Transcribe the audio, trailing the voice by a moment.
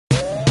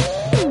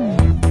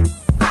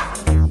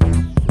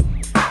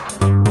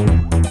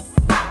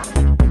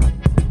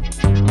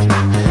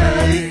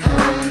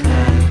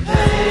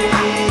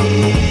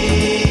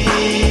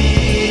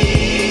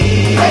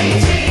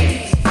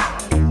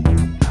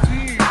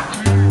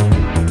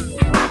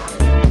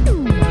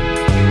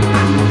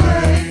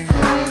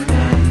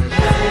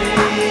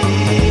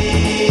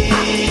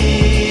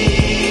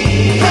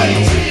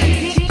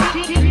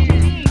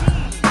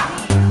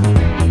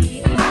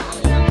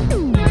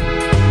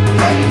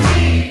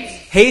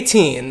Hey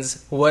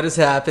teens, what is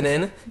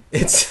happening?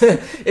 It's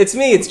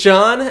me, it's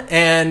John,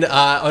 and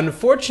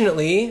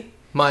unfortunately,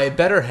 my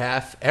better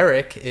half,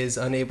 Eric, is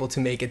unable to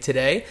make it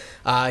today.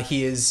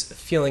 He is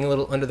feeling a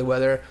little under the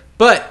weather,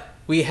 but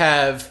we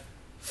have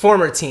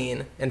former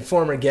teen and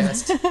former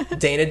guest,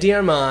 Dana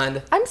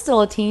DeArmond. I'm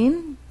still a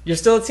teen. You're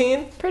still a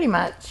teen? Pretty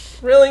much.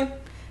 Really?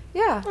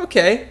 Yeah.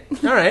 Okay,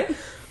 all right.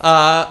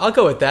 I'll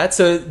go with that.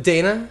 So,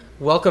 Dana,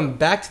 welcome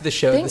back to the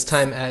show, Thanks. this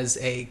time as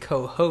a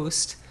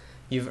co-host.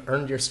 You've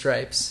earned your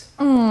stripes,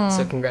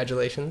 so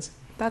congratulations.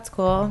 That's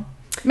cool.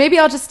 Maybe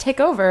I'll just take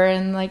over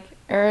and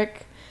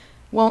Eric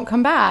won't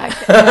come back.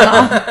 And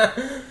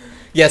then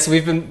Yes,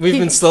 we've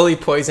been slowly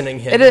poisoning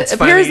him. it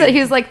appears that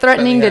he's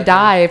threatening to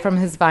die from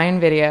his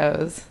Vine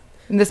videos.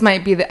 And this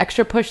might be the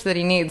extra push that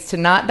he needs to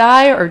not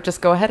die or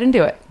just go ahead and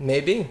do it.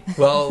 Maybe.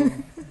 Well,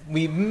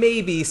 we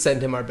maybe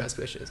send him our best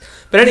wishes.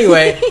 But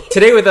anyway,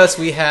 today with us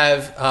we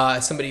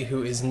have somebody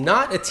who is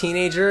not a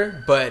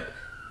teenager, but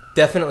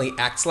definitely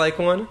acts like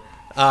one.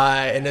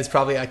 And has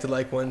probably acted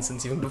like one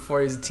since even before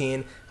he was a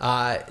teen.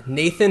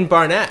 Nathan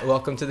Barnatt,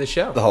 welcome to the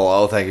show.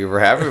 Hello, thank you for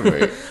having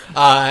me.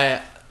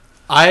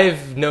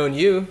 I've known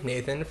you,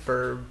 Nathan,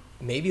 for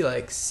maybe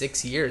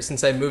 6 years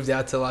since I moved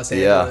out to Los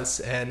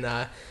Angeles. And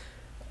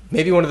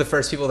maybe one of the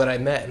first people that I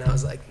met. And I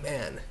was like,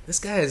 man, this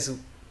guy is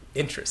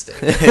interesting.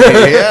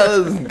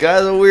 Yeah, this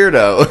guy's a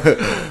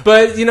weirdo.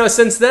 But,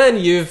 since then,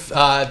 you've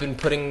been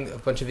putting a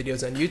bunch of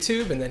videos on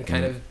YouTube and then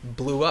kind of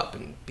blew up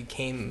and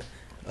became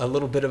a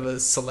little bit of a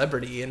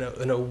celebrity in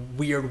a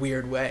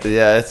weird way.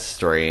 Yeah, it's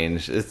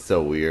strange. It's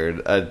so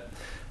weird. I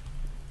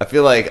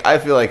feel like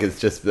it's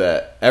just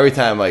that every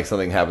time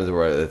something happens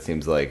where it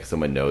seems like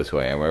someone knows who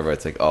I am, wherever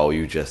it's oh,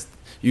 you just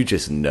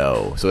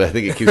know. So I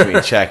think it keeps me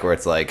in check where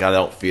it's I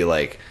don't feel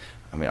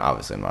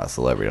obviously I'm not a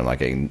celebrity.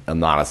 I'm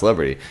not a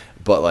celebrity.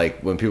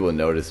 But when people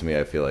notice me,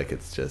 I feel like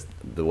it's just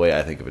the way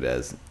I think of it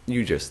as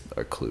you just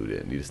are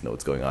clued in. You just know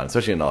what's going on.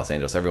 Especially in Los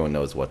Angeles, everyone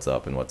knows what's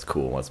up and what's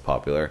cool and what's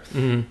popular.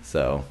 Mm-hmm.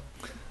 So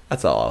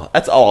that's all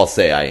I'll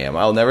say I am.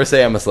 I'll never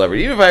say I'm a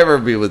celebrity. Even if I ever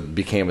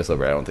became a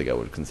celebrity, I don't think I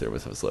would consider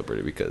myself a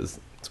celebrity because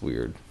it's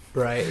weird.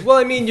 Right.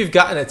 Well, you've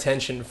gotten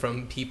attention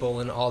from people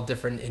in all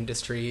different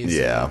industries.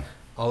 Yeah.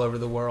 All over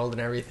the world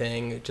and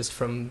everything, just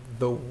from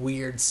the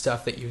weird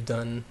stuff that you've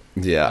done.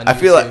 Yeah, I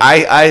feel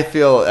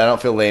I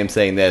don't feel lame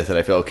saying this, and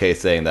I feel okay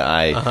saying that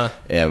I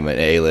am an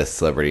A-list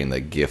celebrity in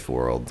the GIF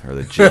world or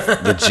the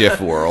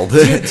GIF world. Do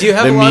you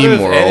have the a lot meme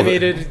of world.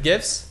 animated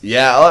GIFs?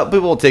 Yeah, a lot of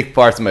people will take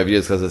parts of my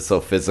videos because it's so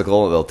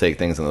physical. They'll take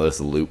things and they'll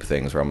just loop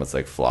things where I'm just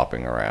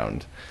flopping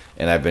around.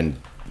 And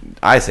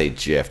I say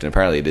GIF, and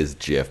apparently it is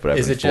GIF, but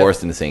I've been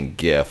forced into saying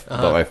GIF.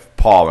 But my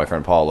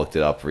friend Paul looked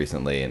it up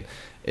recently, and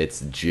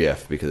it's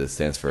GIF because it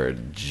stands for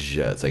it's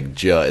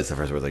it's the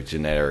first word,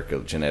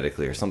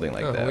 genetically or something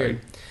like that. Weird.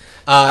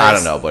 I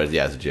don't know, but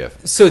yeah, it's a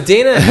GIF. So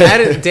Dana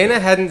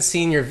hadn't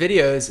seen your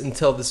videos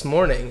until this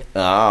morning.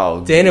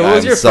 Oh, Dana, what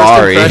was your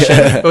sorry. first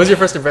impression? What was your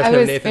first impression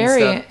of Nathan's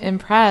stuff? I was very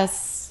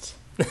impressed.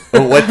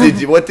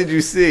 What did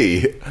you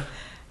see?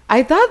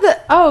 I thought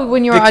that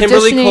when you were the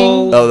Kimberly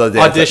auditioning. Cole the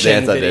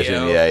dance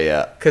audition.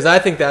 Yeah. Because I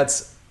think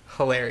that's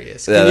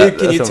hilarious. Yeah,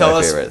 can you tell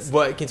us favorites.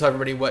 can you tell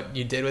everybody what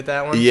you did with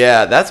that one?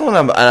 Yeah, that's one.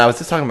 And I was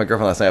just talking to my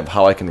girlfriend last night about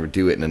how I can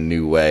do it in a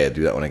new way. I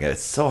do that when I get it.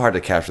 It's so hard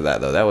to capture that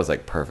though. That was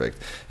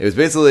perfect. It was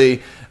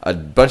basically a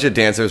bunch of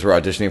dancers were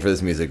auditioning for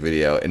this music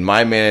video, and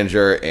my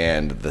manager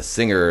and the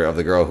singer of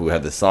the girl who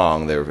had the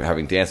song, they were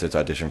having dancers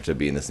audition to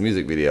be in this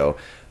music video.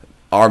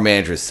 Our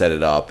manager set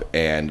it up,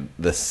 and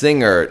the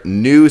singer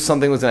knew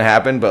something was going to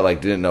happen, but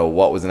didn't know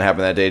what was going to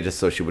happen that day, just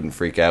so she wouldn't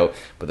freak out.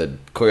 But the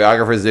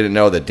choreographers didn't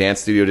know, the dance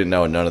studio didn't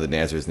know, and none of the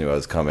dancers knew I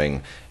was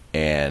coming.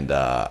 And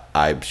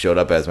I showed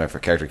up as my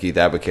character Keith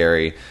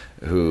Apicary,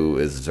 who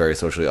is very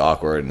socially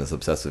awkward and is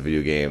obsessed with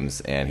video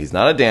games. And he's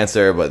not a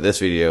dancer, but this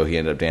video he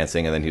ended up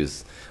dancing, and then he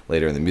was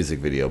later in the music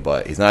video,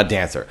 but he's not a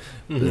dancer.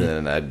 Mm-hmm.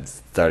 And I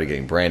started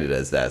getting branded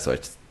as that, so I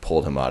just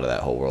pulled him out of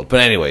that whole world. But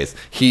anyways,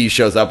 he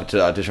shows up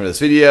to audition for this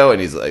video, and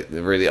he's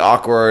really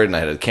awkward, and I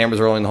had the cameras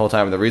rolling the whole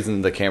time. And the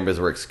reason the cameras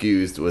were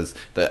excused was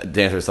the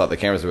dancers thought the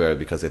cameras were there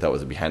because they thought it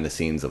was behind the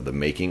scenes of the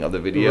making of the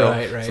video.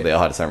 Right. So they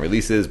all had to sign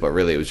releases, but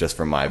really it was just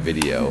for my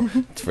video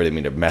for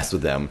me to mess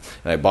with them.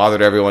 And I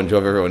bothered everyone,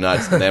 drove everyone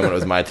nuts. And then when it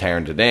was my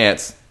turn to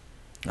dance,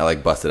 I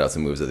busted out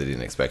some moves that they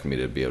didn't expect me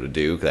to be able to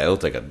do, because I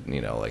looked like a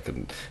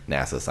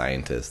NASA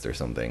scientist or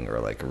something, or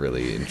a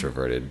really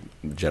introverted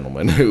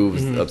gentleman who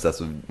was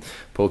obsessed with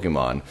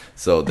Pokemon.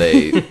 So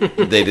they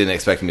didn't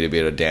expect me to be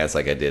able to dance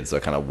like I did. So I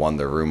kind of won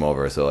the room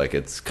over. So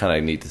it's kind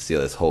of neat to see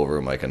this whole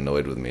room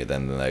annoyed with me.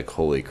 Then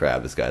holy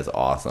crap, this guy's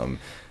awesome.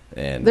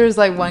 And there's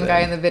one guy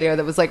in the video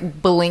that was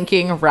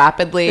blinking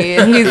rapidly,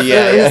 and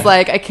he's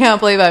I can't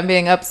believe I'm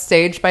being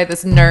upstaged by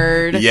this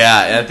nerd.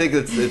 Yeah, and I think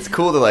it's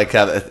cool to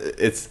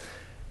have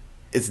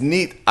it's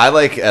neat. I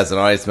like, as an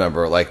audience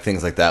member, like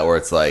things like that where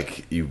it's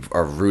like you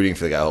are rooting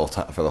for the guy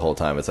for the whole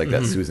time. It's like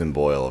that Susan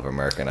Boyle of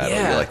American Idol.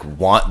 Yeah. You like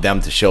want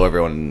them to show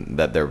everyone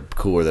that they're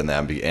cooler than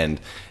them, and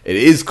it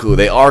is cool.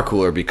 They are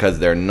cooler because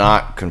they're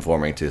not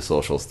conforming to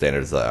social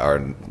standards that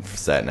are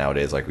set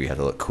nowadays. Like we have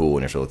to look cool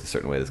and you have to look a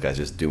certain way. This guy's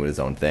just doing his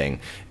own thing,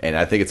 and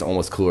I think it's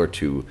almost cooler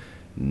to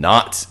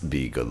not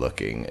be good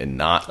looking and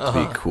not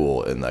be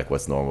cool and like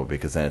what's normal,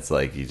 because then it's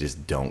like you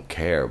just don't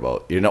care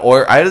about, you know.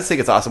 Or I just think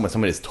it's awesome when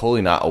somebody is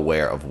totally not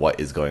aware of what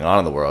is going on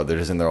in the world. They're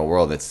just in their own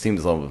world, and it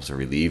seems almost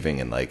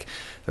relieving, and like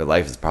their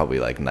life is probably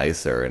like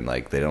nicer, and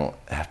like they're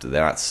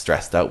not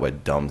stressed out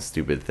with dumb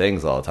stupid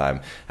things all the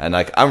time. And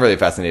like I'm really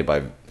fascinated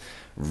by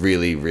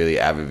really, really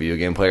avid video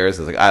game players.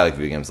 It's like I like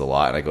video games a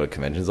lot, and I go to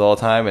conventions all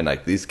the time, and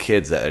like these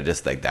kids that are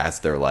just like that's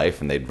their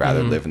life, and they'd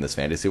rather live in this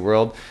fantasy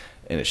world.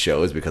 And it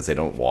shows because they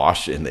don't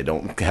wash and they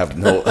don't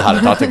know how to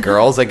talk to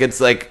girls. Like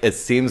it's like it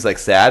seems like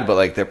sad, but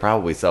like they're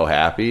probably so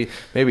happy.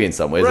 Maybe in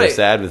some ways they're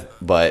sad,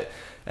 but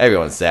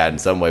everyone's sad in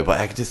some way.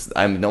 But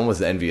I'm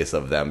almost envious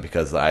of them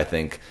because I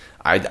think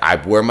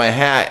I wear my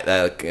hat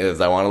because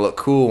I want to look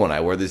cool when I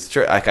wear this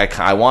shirt. Like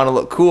I want to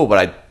look cool,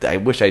 but I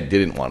wish I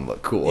didn't want to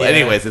look cool. Yeah.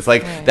 Anyways, it's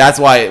like that's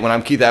why when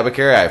I'm Keith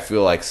Apicary, I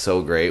feel like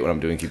so great when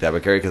I'm doing Keith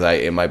Apicary because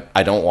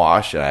I don't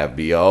wash and I have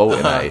BO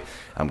and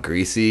I'm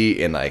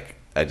greasy and like.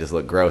 I just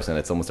look gross, and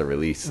it's almost a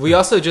release. We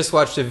also just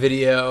watched a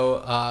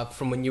video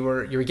from when you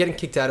were getting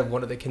kicked out of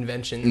one of the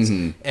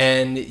conventions,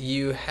 and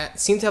you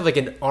seemed to have like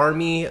an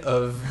army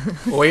of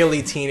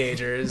oily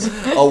teenagers.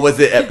 Oh, was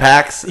it at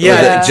PAX?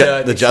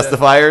 Yeah, the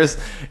Justifiers.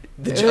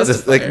 The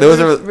Justifiers. Like those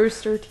are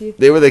Rooster Teeth.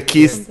 They were the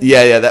Keith.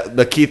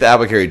 The Keith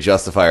Apicary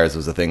Justifiers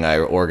was the thing I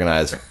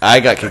organized. I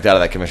got kicked out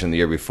of that convention the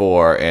year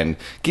before, and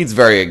Keith's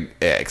very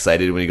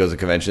excited when he goes to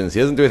conventions.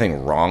 He doesn't do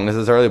anything wrong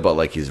necessarily, but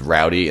like he's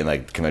rowdy, and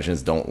like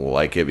conventions don't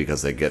like it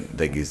because they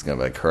think he's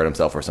gonna like hurt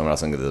himself or someone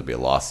else, and there'll be a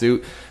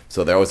lawsuit.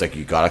 So they're always like,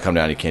 you gotta come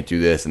down, you can't do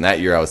this. And that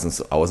year I wasn't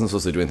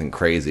supposed to do anything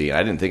crazy, and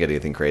I didn't think I did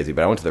anything crazy.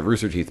 But I went to the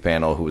Rooster Teeth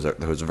panel, who was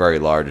a very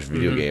large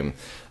video game.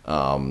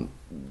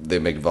 They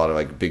make a lot of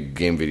like big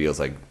game videos,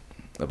 like.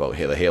 About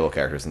the Halo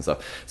characters and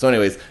stuff. So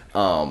anyways,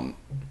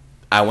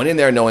 I went in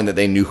there knowing that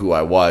they knew who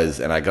I was,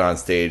 and I got on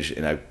stage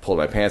and I pulled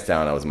my pants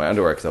down. I was in my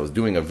underwear because I was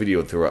doing a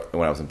video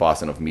when I was in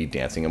Boston of me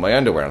dancing in my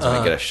underwear. I was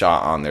going to get a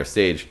shot on their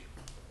stage,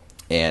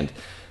 and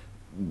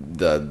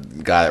the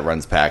guy that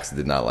runs PAX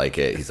did not like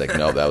it. He's like,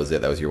 no, that was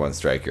it. That was your one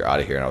strike. You're out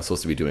of here. And I was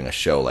supposed to be doing a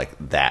show like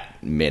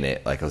that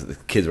minute. Like the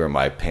kids were in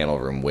my panel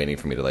room waiting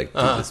for me to like do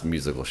this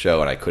musical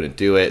show, and I couldn't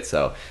do it.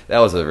 So that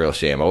was a real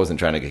shame. I wasn't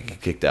trying to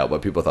get kicked out,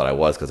 but people thought I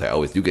was because I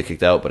always do get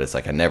kicked out. But it's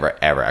like I never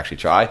ever actually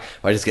try.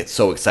 I just get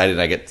so excited.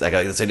 And I got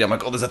this idea. I'm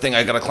like, oh, there's a thing.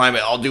 I gotta climb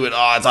it. I'll do it.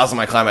 Oh, it's awesome.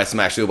 I climb. I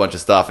smash through a bunch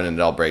of stuff, and then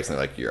it all breaks. And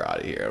they're like, you're out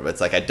of here. But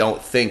it's like I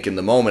don't think in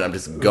the moment. I'm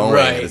just going.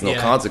 There's no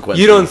consequences.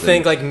 You don't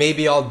think like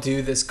maybe I'll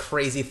do this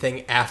crazy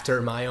thing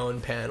after my own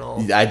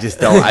panel. I just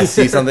don't. I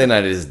see something and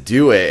I just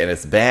do it, and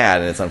it's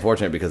bad, and it's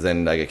unfortunate because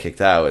then I get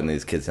kicked out, and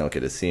these kids don't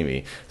get to see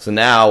me. So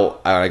now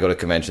when I go to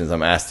conventions,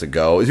 I'm asked to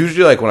go. It's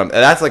usually like when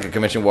that's like a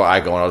convention where I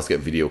go and I'll just get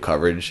video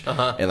coverage,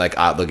 and like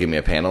they'll give me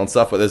a panel and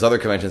stuff. But there's other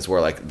conventions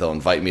where like they'll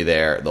invite me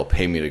there, they'll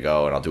pay me to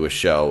go, and I'll do a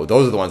show.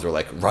 Those are the ones where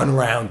like run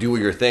around, do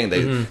your thing.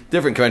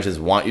 Different conventions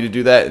want you to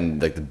do that, and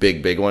like the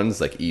big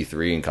ones like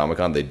E3 and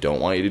Comic-Con, they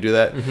don't want you to do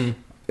that.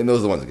 And those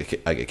are the ones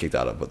that I get kicked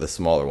out of. But the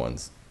smaller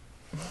ones,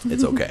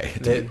 it's okay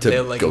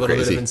to like go a little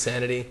crazy. bit of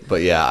insanity.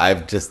 But yeah, I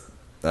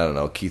don't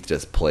know. Keith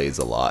just plays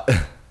a lot.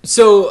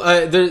 So,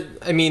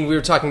 we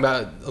were talking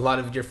about a lot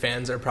of your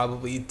fans are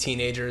probably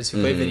teenagers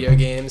who play video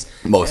games.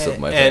 Most of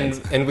my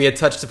fans. And we had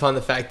touched upon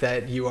the fact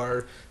that you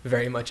are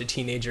very much a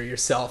teenager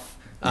yourself.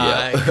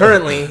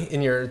 Currently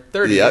in your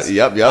 30s.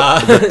 Yep.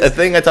 A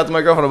thing I talk to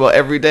my girlfriend about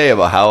every day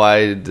about how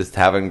I just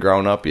haven't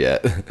grown up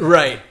yet.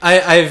 Right.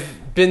 I've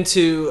been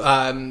to,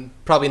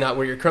 probably not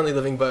where you're currently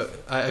living, but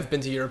I've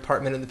been to your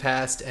apartment in the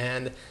past,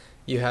 and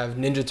you have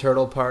Ninja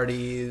Turtle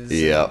parties.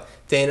 Yep.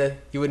 Dana,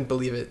 you wouldn't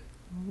believe it.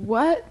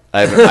 What?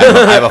 I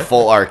have a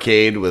full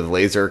arcade with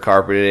laser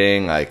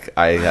carpeting. Like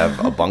I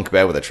have a bunk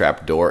bed with a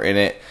trap door in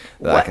it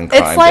that I can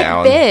climb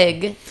down. It's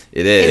like big.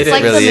 It is. It's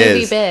like really the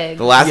movie is. Big.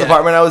 The last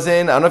apartment I was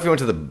in, I don't know if you went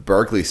to the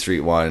Berkeley Street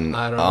one.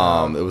 I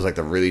don't know. It was like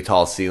the really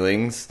tall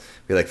ceilings.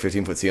 We had like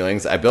 15-foot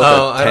ceilings. I built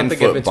a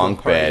 10-foot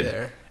bunk bed.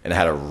 There. And I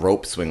had a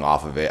rope swing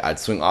off of it. I'd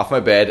swing off my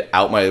bed,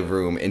 out my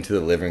room, into the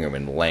living room,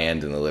 and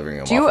land in the living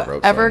room. Do you off a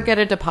rope ever swing. get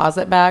a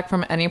deposit back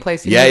from any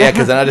place you Yeah,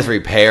 because then I just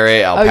repair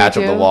it. I'll patch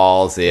up the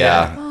walls.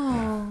 Yeah.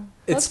 Oh,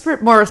 that's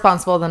more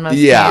responsible than most.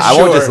 Yeah, kids.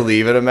 I won't just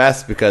leave it a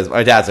mess because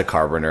my dad's a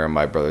carpenter and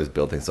my brother's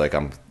building, so like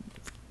I'm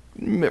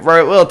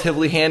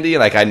relatively handy and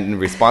like I'm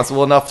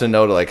responsible enough to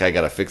know to like I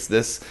gotta fix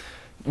this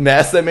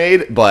mess I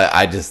made. But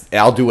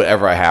I'll do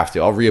whatever I have to.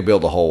 I'll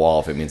rebuild the whole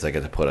wall if it means I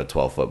get to put a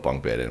 12-foot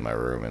bunk bed in my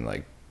room and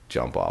like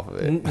jump off of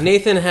it.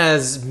 Nathan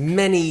has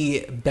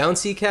many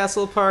bouncy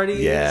castle parties.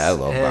 Yeah, I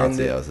love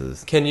bouncy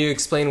houses. Can you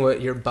explain what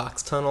your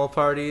box tunnel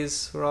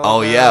parties were all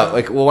Oh about? yeah,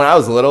 like when I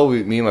was little,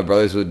 me and my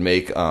brothers would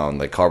make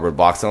like cardboard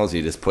box tunnels.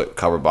 You just put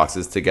cardboard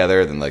boxes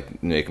together, then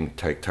like make them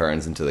take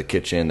turns into the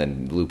kitchen,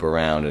 then loop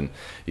around, and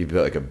you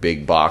put like a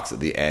big box at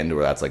the end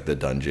where that's like the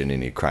dungeon,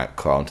 and you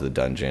crawl into the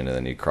dungeon, and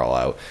then you crawl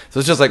out. So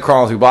it's just like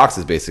crawling through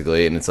boxes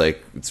basically, and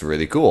it's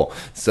really cool.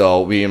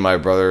 So me and my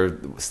brother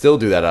still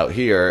do that out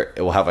here.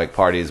 We'll have like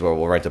parties where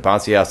we'll rent a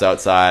bouncy house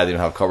outside, then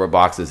we'll have cardboard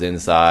boxes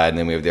inside, and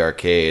then we have the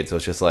arcade. So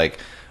it's just like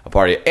a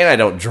party, and I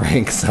don't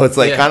drink, so it's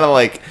like kind of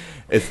like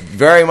it's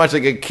very much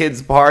like a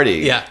kid's party.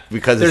 Yeah,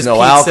 because there's no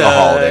pizza,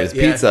 alcohol. There's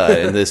pizza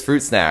and there's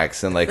fruit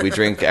snacks, and like we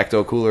drink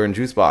Ecto Cooler and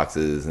juice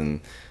boxes, and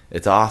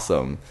it's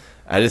awesome.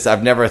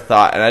 I've never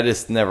thought, and I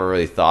just never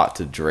really thought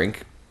to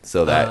drink.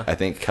 So that I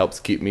think helps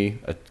keep me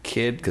a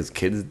kid, because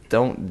kids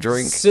don't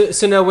drink.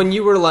 So now, when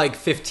you were like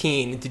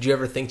 15, did you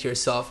ever think to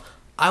yourself,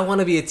 I want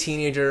to be a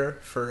teenager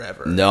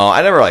forever? No,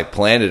 I never like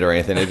planned it or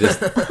anything. It just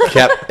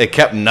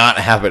kept not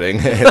happening.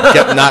 It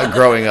kept not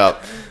growing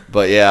up.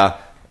 But yeah,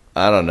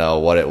 I don't know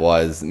what it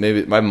was.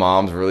 Maybe my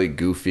mom's really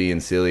goofy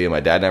and silly, and my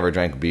dad never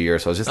drank beer,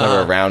 so I was just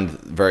never around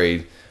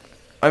very.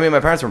 I mean, my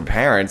parents were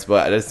parents,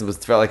 but it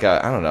just felt like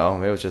I don't know.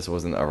 Maybe it just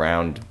wasn't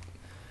around.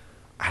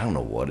 I don't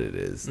know what it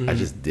is. I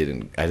just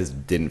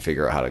didn't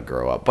figure out how to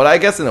grow up. But I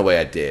guess in a way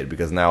I did,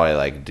 because now I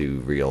like do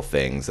real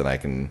things, and I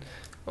can,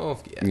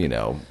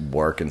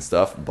 work and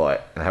stuff.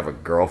 But I have a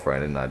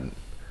girlfriend, and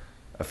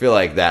I feel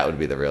like that would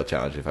be the real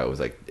challenge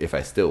if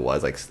I still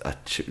was like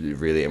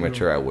really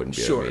immature. I wouldn't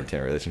be able to maintain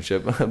a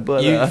relationship.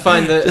 But you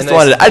find that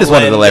I just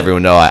wanted to let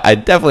everyone know I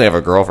definitely have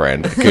a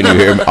girlfriend. Can you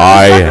hear me?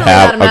 I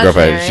have a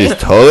girlfriend. She's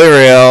totally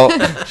real.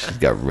 She's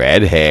got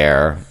red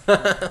hair.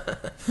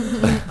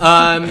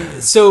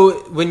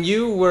 So when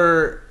you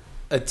were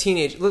a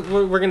teenage,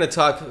 we're going to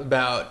talk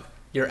about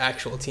your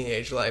actual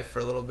teenage life for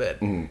a little bit.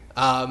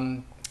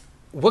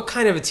 What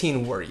kind of a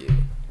teen were you?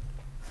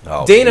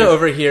 Oh, Dana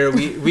over here,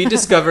 we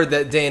discovered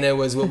that Dana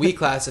was what we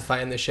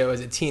classify in the show as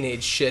a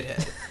teenage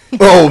shithead.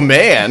 Oh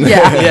man!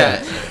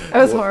 Yeah, It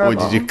was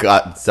horrible. Did you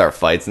start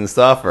fights and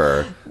stuff,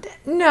 or?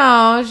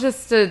 No, it was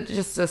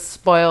just a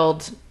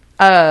spoiled,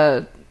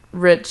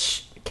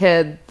 rich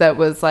kid that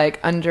was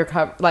like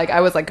undercover. Like I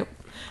was like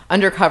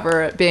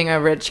undercover at being a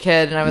rich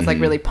kid, and I was like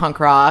really punk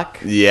rock.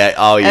 Yeah.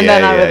 Oh yeah. And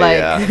then I would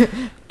like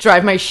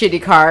drive my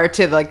shitty car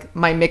to like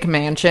my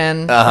McMansion,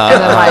 and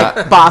then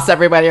like boss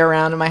everybody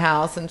around in my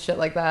house and shit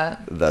like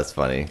that. That's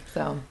funny.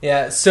 So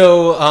yeah.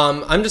 So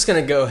I'm just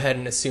gonna go ahead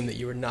and assume that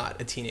you were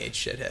not a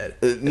teenage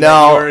shithead.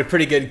 No, you were a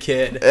pretty good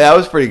kid. I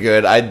was pretty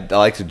good. I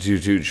like to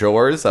do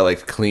chores. I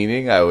liked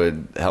cleaning. I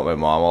would help my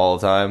mom all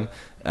the time.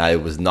 I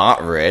was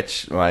not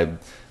rich. We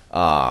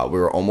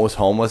were almost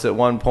homeless at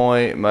one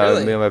point.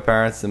 Really? Me and my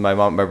parents and my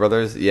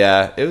brothers.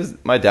 Yeah, it was.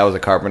 My dad was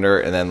a carpenter,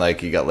 and then like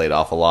he got laid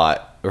off a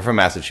lot. We're from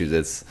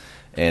Massachusetts,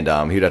 and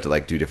he'd have to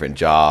like do different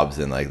jobs,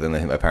 and like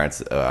then my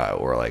parents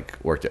were like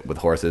worked with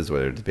horses,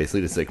 where they're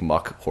basically just like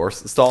muck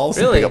horse stalls,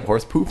 and pick up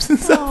horse poops and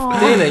stuff. Aww.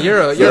 Dana,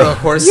 you're a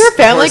horse. Your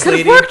family horse could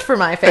have lady. worked for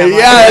my family.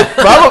 Yeah,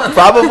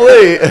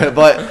 probably.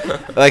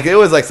 But like it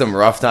was like some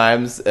rough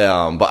times.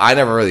 But I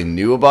never really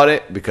knew about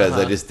it because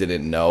I just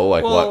didn't know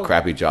like what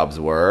crappy jobs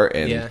were.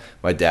 And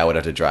my dad would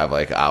have to drive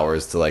like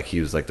hours to like,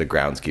 he was like the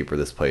groundskeeper of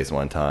this place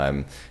one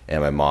time,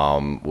 and my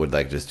mom would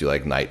like just do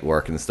like night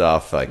work and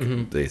stuff, like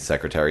the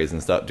secretaries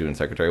and stuff, doing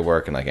secretary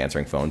work and like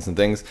answering phones and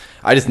things.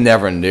 I just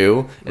never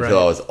knew until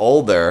I was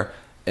older.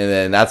 And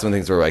then that's when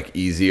things were like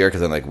easier,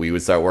 because then like we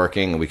would start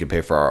working and we could pay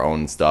for our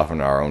own stuff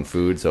and our own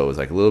food, so it was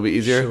like a little bit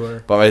easier.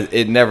 Sure. But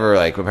it never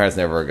like my parents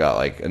never got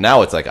like,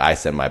 now it's like I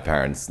send my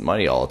parents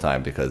money all the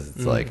time because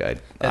it's like I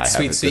have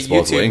sweet disposable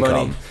YouTube income.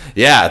 money.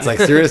 Yeah, it's like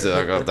seriously,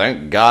 like, oh,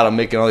 thank God I'm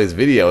making all these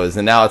videos,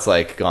 and now it's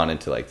like gone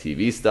into like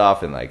TV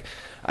stuff, and like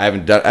I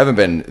haven't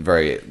been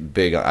very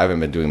big. I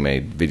haven't been doing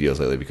many videos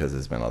lately because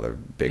there's been other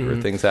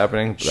bigger things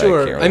happening.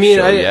 Sure, I can't really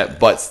show yet,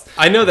 but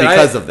I know that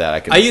because of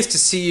that, I used to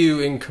see you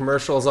in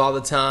commercials all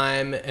the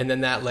time, and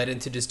then that led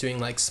into just doing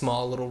like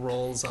small little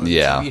roles on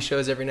TV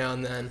shows every now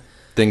and then.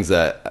 Things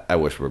that I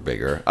wish were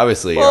bigger.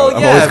 Obviously, well,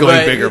 I'm always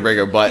going bigger,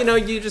 but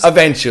you just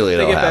eventually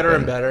they it'll get better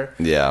happen. and better.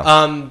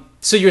 Yeah.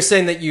 So you're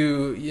saying that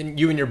you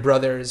and your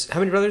brothers, how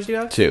many brothers do you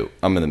have? 2.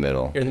 I'm in the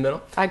middle. You're in the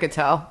middle? I could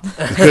tell.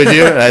 Could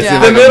you? I seem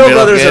like The a middle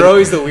brothers kid. are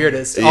always the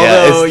weirdest. Yeah,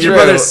 although it's your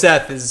true. brother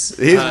Seth is...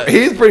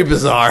 He's pretty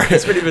bizarre.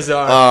 He's pretty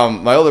bizarre.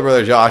 My older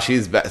brother Josh,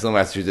 he's still in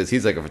Massachusetts.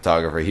 He's like a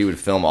photographer. He would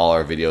film all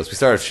our videos. We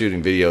started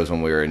shooting videos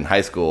when we were in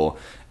high school,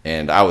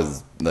 and I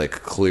was like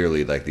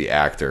clearly like the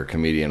actor,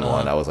 comedian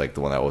one. I was like the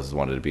one that always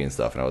wanted to be in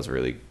stuff, and I was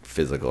really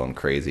physical and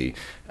crazy.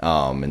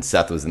 And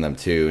Seth was in them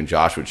too, and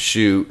Josh would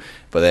shoot,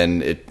 but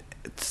then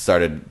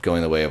started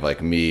going the way of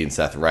like me and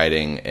Seth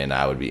writing, and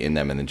I would be in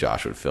them, and then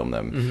Josh would film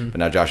them. But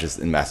now Josh is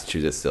in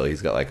Massachusetts still.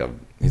 He's got like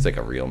he's like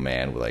a real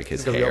man with like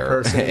his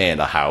hair and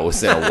a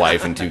house and a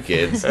wife and 2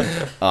 kids.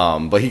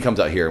 But he comes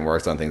out here and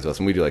works on things with us.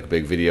 When we do like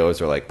big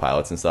videos or like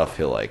pilots and stuff,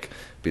 he'll like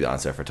be the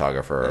on-set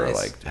photographer or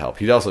like help.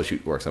 He also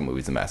works on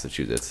movies in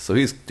Massachusetts, so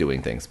he's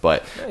doing things.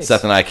 But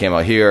Seth and I came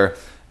out here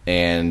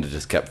and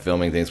just kept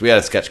filming things. We had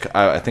a sketch.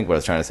 I think what I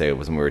was trying to say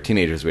was when we were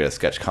teenagers, we had a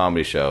sketch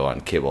comedy show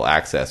on cable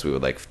access. We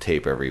would like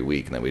tape every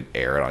week, and then we'd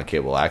air it on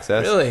cable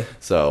access. Really?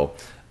 So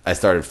I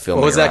started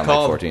filming. What was that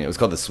called? Like 14. It was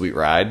called The Sweet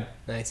Ride.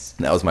 Nice.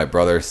 And that was my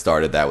brother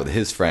started that with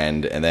his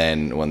friend, and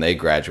then when they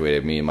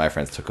graduated, me and my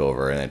friends took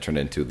over, and it turned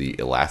into the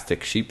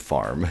Elastic Sheep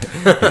Farm. And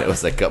it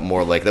was like got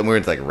more like then we were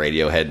into like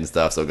Radiohead and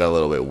stuff, so it got a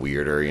little bit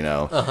weirder, you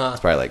know.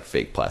 It's probably like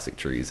fake plastic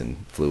trees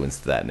and flew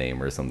into that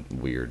name or some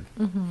weird,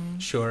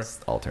 sure,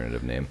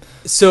 alternative name.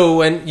 So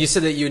when you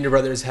said that you and your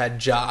brothers had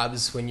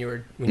jobs when you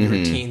were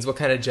teens, what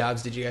kind of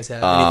jobs did you guys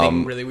have?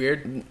 Anything really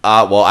weird?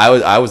 Well,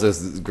 I was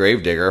a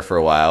gravedigger for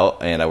a while,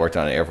 and I worked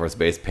on an Air Force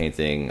base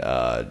painting.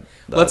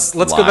 Let's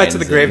go back to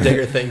the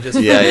gravedigger thing. Just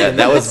yeah.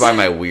 That was probably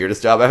my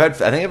weirdest job. I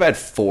think I've had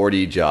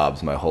 40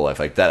 jobs my whole life,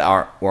 like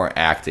that weren't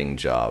acting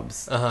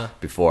jobs.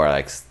 Before I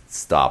like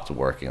stopped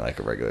working like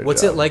a regular.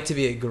 What's job. it like to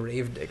be a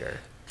gravedigger?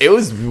 It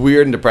was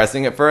weird and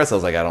depressing at first. I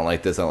was like, I don't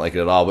like this. I don't like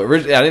it at all. But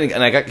originally, I didn't,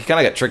 and I kind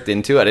of got tricked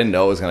into it. I didn't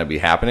know it was going to be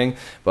happening.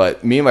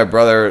 But me and my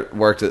brother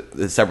worked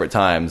at separate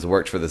times.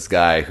 Worked for this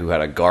guy who had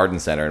a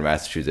garden center in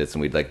Massachusetts,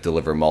 and we'd like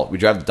deliver mulch. We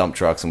drive the dump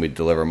trucks, and we'd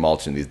deliver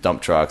mulch in these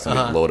dump trucks, and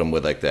we'd load them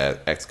with like the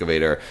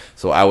excavator.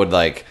 So I would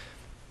like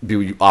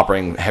be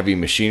operating heavy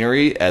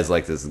machinery as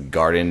like this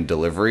garden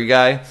delivery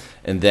guy,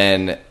 and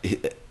then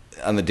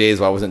on the days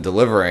where I wasn't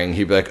delivering,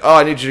 he'd be like, "Oh,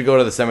 I need you to go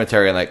to the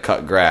cemetery and like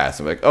cut grass."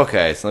 I'm like,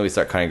 "Okay," so let me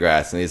start cutting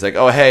grass. And he's like,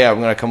 "Oh, hey, I'm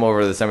gonna come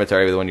over to the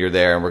cemetery when you're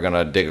there, and we're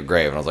gonna dig a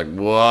grave." And I was like,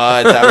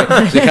 "What?"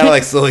 So he kind of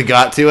like slowly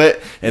got to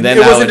it, and then it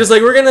wasn't just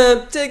like we're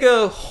gonna dig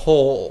a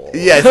hole.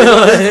 Yeah, it's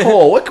like, this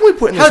hole. What can we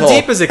put in this hole? How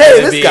deep is it?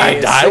 Hey, this guy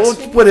died. We'll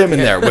put him in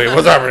there. Wait,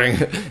 what's happening?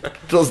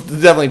 It was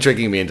definitely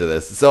tricking me into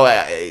this. So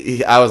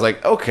I was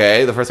like,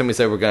 okay. The first time we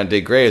said we're gonna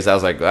dig graves, I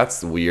was like,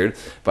 that's weird.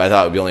 But I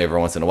thought it would be only every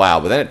once in a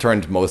while. But then it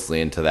turned mostly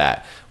into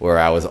that, where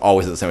I was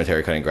always at the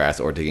cemetery cutting grass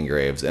or digging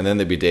graves. And then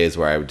there'd be days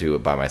where I would do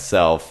it by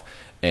myself,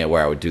 and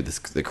where I would do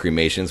the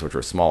cremations, which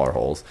were smaller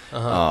holes,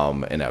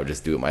 and I would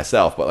just do it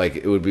myself. But like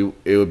it would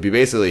be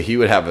basically he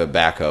would have a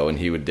backhoe and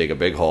he would dig a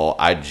big hole.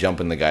 I'd jump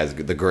in the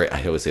grave.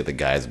 I always say the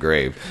guy's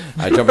grave.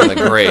 I'd jump in the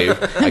grave.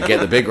 I'd get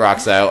the big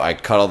rocks out.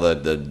 I'd cut all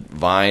the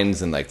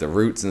vines and like the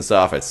roots and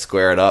stuff. I'd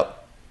square it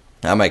up.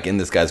 I'm like in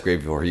this guy's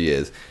grave before he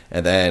is,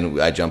 and then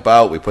I jump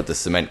out. We put the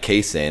cement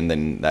case in.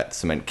 Then that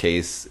cement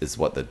case is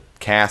what the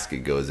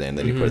casket goes in.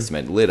 Then you put a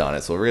cement lid on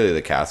it. So really,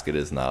 the casket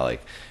is not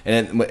like,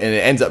 and it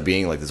ends up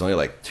being like there's only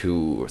like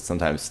 2 or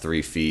sometimes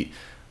 3 feet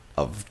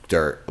of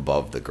dirt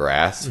above the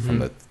grass from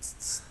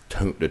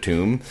the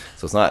tomb.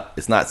 So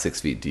it's not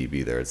 6 feet deep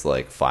either. It's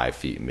like 5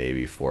 feet,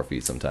 maybe 4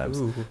 feet sometimes.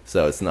 Ooh.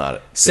 So it's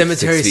not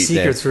cemetery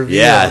secrets revealed.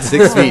 Yeah,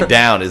 6 feet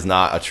down is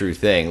not a true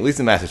thing. At least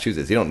in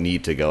Massachusetts, you don't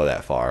need to go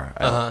that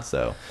far.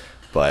 So.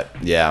 But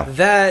yeah,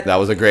 that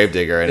was a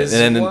gravedigger, and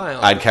then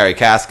wild. I'd carry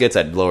caskets.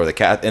 I'd lower the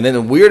casket, and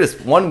then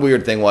one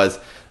weird thing was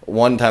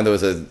one time there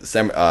was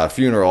a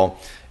funeral,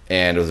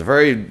 and it was a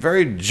very,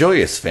 very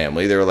joyous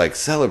family. They were like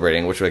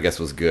celebrating, which I guess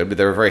was good, but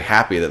they were very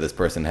happy that this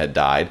person had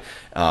died,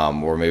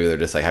 or maybe they're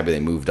just like happy they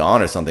moved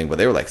on or something. But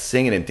they were like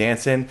singing and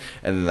dancing,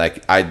 and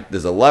like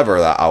there's a lever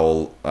that I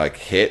will like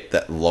hit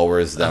that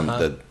lowers them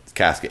the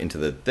casket into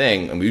the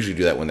thing, and we usually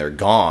do that when they're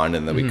gone,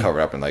 and then we cover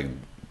it up and like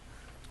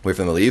wait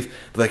for them to leave.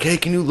 They're like, "Hey,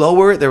 can you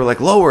lower it?" They were like,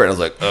 "Lower it." And I was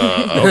like,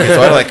 okay.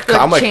 So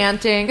I'm like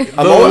chanting.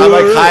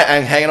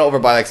 I'm hanging over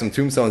by like some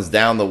tombstones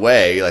down the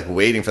way, like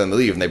waiting for them to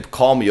leave. And they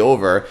call me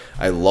over.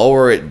 I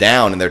lower it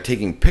down, and they're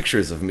taking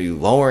pictures of me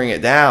lowering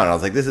it down. And I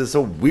was like, this is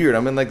so weird.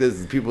 I'm in like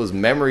this people's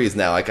memories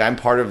now. Like I'm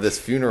part of this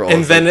funeral.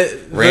 And then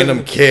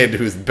random kid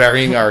who's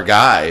burying our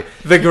guy.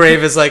 The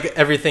grave is like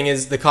everything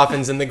is the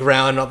coffin's in the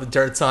ground, all the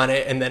dirt's on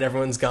it, and then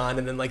everyone's gone,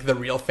 and then like the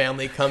real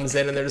family comes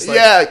in, and they're just like,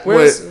 yeah,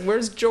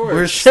 where's George?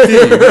 Where's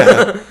Steve?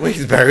 Yeah. Wait,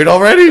 he's buried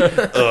already?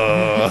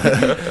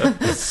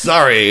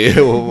 Sorry.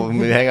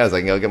 Hang on a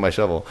second. I'll get my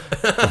shovel.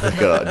 I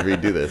gotta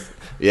redo this.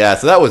 Yeah,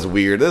 so that was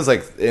weird. It was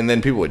like, and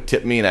then people would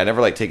tip me, and I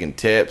never like taking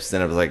tips.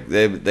 And it was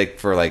like,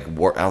 for like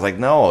work. I was like,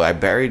 no, I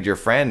buried your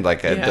friend.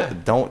 Like,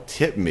 don't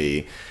tip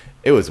me.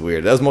 It was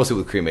weird. That was mostly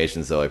with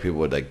cremations, though. Like people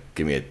would like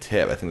give me a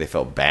tip. I think they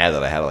felt bad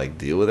that I had to like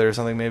deal with it or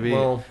something, maybe.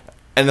 Well,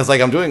 and it's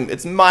like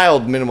it's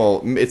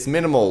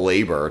minimal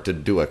labor to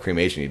do a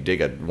cremation. You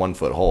dig a 1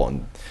 foot hole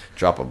and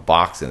drop a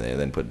box in there and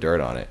then put dirt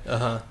on it.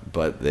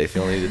 But they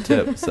feel need a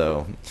tip.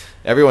 So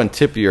everyone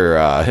tip your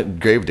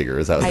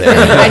gravediggers out there.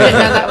 I didn't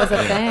know that was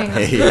a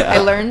thing. Yeah. I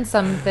learned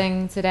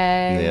something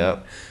today.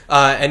 Yep.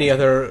 Any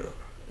other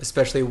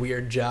especially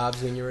weird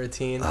jobs when you were a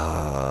teen?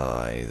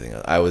 Anything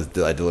else?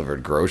 I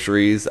delivered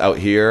groceries out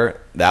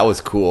here. That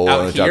was cool.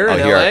 Out here in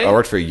LA? I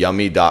worked for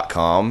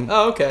Yummy.com.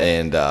 Oh, okay.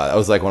 And that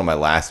was like one of my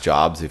last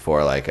jobs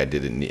before like I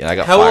didn't need. And I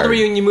got How fired. old were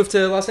you when you moved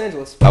to Los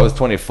Angeles? I was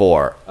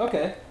 24.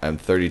 Okay. I'm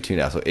 32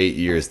 now, so 8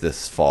 years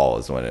this fall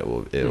is when it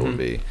will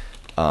be.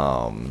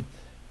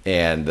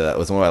 And it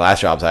was one of my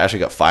last jobs. I actually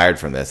got fired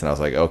from this, and I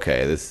was like,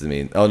 okay, this is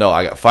mean. Oh no,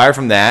 I got fired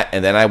from that,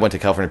 and then I went to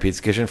California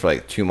Pizza Kitchen for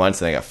like 2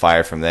 months, and I got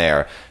fired from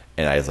there.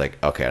 And I was like,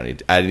 okay,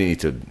 I didn't need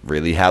to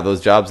really have those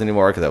jobs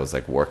anymore because I was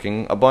like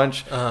working a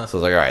bunch. So I was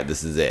like, all right,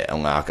 this is it.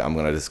 I'm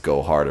gonna just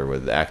go harder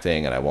with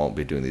acting, and I won't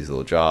be doing these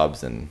little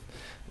jobs. And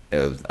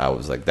I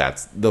was like,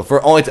 that's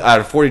for only out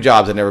of 40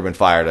 jobs I'd never been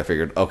fired. I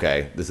figured,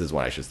 okay, this is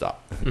when I should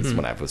stop. This is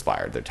when I was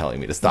fired. They're telling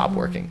me to stop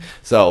working.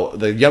 So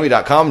the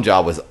Yummy.com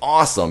job was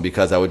awesome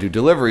because I would do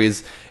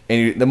deliveries,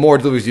 and the more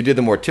deliveries you did,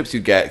 the more tips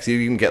you get. So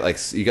you can get like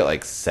 $7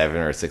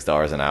 or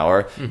 $6 an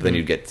hour, but then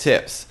you'd get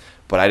tips.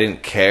 But I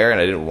didn't care, and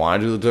I didn't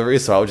want to do the delivery,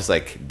 so I would just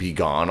like be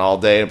gone all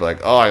day and be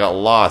like, "Oh, I got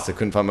lost. I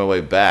couldn't find my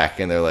way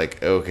back." And they're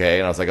like, "Okay."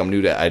 And I was like,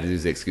 I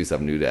use the excuse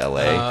I'm new to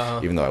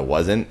LA, even though I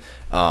wasn't,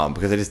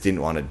 because I just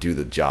didn't want to do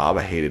the job.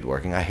 I hated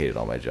working. I hated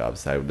all my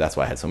jobs. That's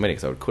why I had so many,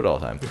 because I would quit all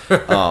the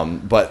time.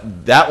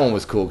 But that one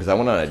was cool because I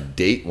went on a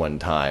date one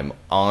time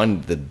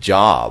on the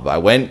job. I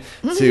went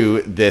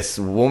to this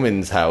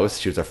woman's house.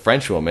 She was a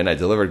French woman. I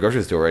delivered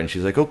groceries to her, and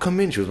she's like, "Oh,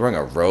 come in." She was wearing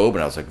a robe,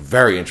 and I was like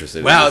very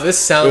interested. Wow, this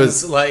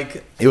sounds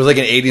like... It was like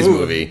an 80s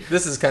movie.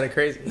 This is kind of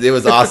crazy. It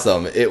was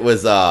awesome. It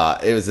was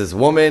this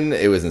woman.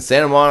 It was in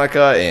Santa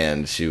Monica,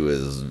 and she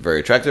was very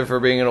attractive for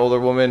being an older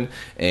woman.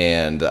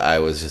 And I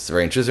was just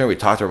very interested in her. We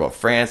talked to her about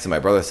France, and my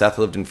brother Seth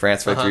lived in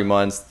France for like 3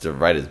 months to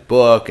write his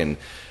book, and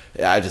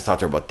I just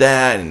talked to her about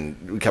that,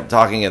 and we kept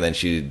talking, and then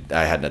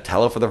I had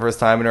Nutella for the first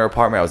time in her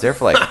apartment. I was there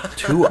for like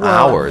 2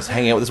 hours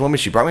hanging out with this woman.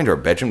 She brought me into her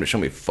bedroom to show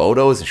me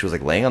photos, and she was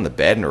like laying on the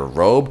bed in her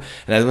robe,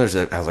 and I was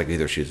like,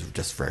 either she's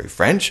just very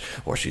French,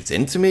 or she's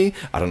into me.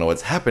 I don't know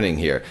what's happening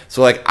here.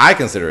 So like, I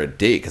consider it a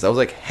date, because I was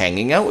like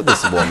hanging out with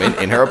this woman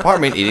in her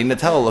apartment, eating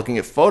Nutella, looking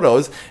at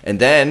photos,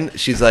 and then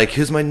she's like,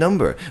 here's my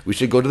number. We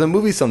should go to the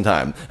movie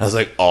sometime. I was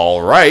like,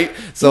 all right.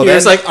 So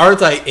then, like,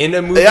 aren't I in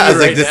a movie I was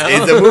right like, this now?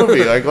 is a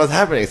movie. Like, what's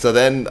happening? So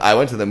then I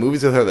went to the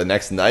movies with her the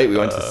next night. We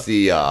went to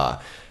see the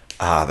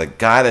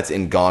guy that's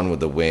in Gone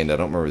with the Wind. I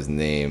don't remember his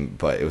name,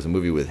 but it was a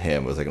movie with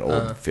him. It was like an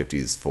old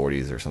 50s,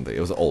 40s or something. It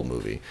was an old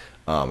movie.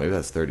 Maybe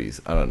that's 30s.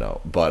 I don't know.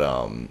 But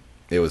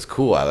it was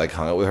cool. I like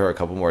hung out with her a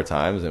couple more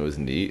times, and it was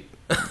neat.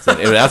 And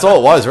that's all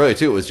it was, really,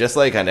 too. It was just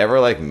like I never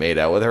like made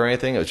out with her or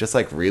anything. It was just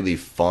like really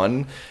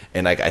fun.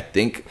 And like I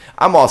think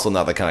I'm also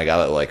not the kind of guy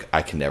that like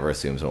I can never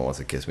assume someone wants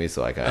to kiss me.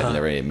 So like I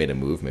never made a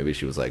move. Maybe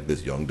she was like,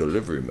 this young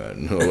delivery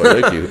man. I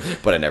like you,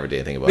 but I never did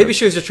anything about it. Maybe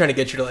she was just trying to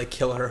get you to like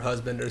kill her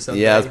husband or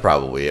something. Yeah, that's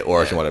probably it.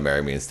 Or she wanted to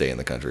marry me and stay in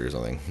the country or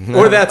something.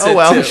 Or that's it. Oh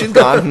well, too. she's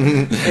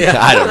gone.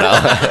 I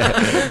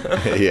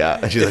don't know.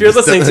 Yeah, she's if you're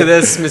listening to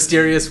this,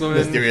 mysterious woman,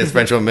 mysterious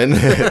French woman,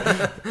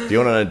 if you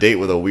went on a date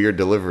with a weird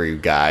delivery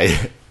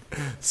guy.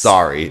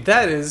 Sorry.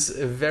 That is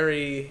a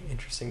very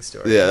interesting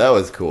story. Yeah, that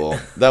was cool.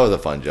 That was a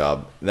fun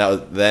job.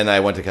 Then I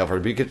went to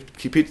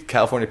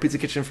California Pizza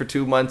Kitchen for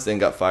 2 months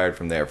and got fired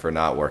from there for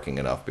not working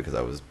enough because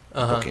I was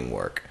booking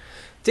work.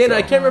 Dana,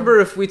 I can't remember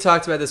if we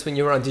talked about this when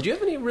you were on. Did you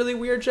have any really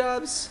weird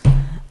jobs?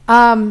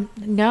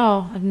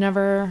 No, I've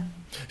never.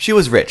 She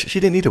was rich. She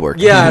didn't need to work.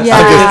 Yeah.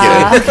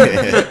 I'm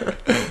just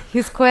kidding.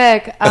 He's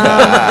quick.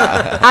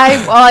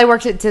 I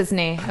worked at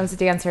Disney. I was a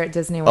dancer at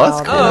Disney World.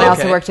 That's cool. And I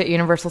also worked at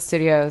Universal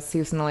Studios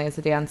seasonally as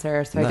a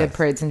dancer. So I did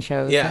parades and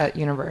shows at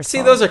Universal.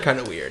 See, those are kind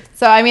of weird.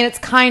 So, I mean, it's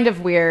kind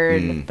of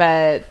weird,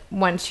 but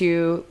once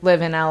you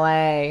live in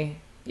LA,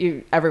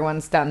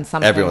 everyone's done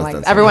something.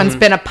 Everyone's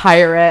been a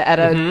pirate at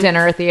a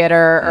dinner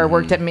theater or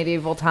worked at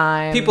medieval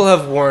times. People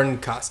have worn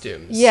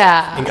costumes.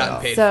 Yeah. And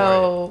gotten paid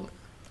for it.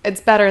 It's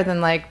better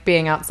than like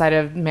being outside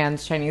of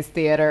Man's Chinese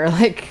Theater,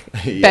 like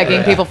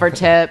begging people for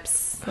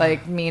tips,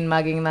 like mean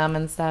mugging them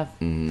and stuff.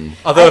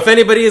 Although, if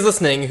anybody is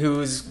listening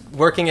who's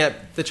working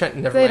at the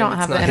Chinese, they don't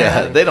have the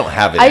internet. Yeah, they don't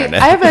have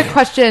internet. I have a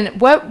question.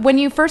 When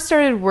you first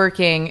started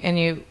working and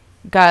you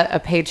got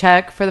a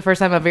paycheck for the first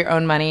time of your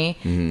own money,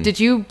 did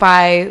you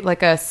buy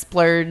like a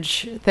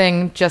splurge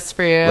thing just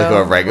for you? Like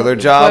a regular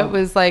job? What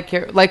was like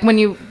when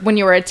you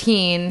were a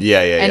teen?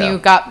 And you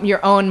got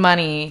your own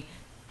money.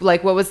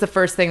 Like, what was the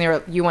first thing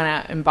you went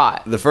out and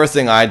bought? The first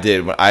thing I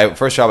did,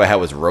 first job I had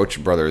was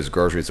Roach Brothers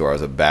grocery store. I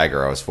was a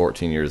bagger. I was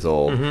 14 years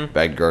old,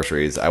 bagged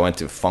groceries. I went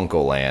to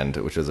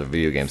Funkoland, which was a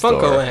video game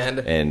store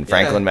in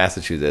Franklin,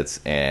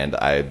 Massachusetts, and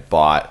I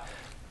bought,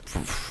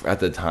 at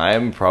the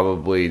time,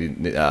 probably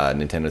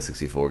Nintendo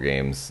 64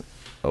 games,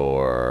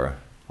 or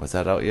was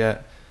that out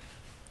yet?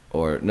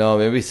 Or no,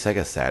 maybe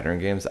Sega Saturn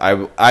games.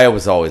 I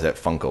was always at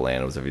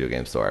Funkoland. It was a video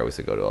game store I used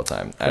to go to all the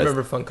time. I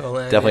remember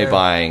Funkoland. Definitely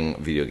buying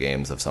video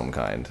games of some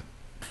kind.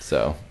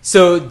 So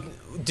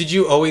did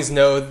you always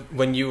know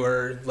when you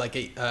were like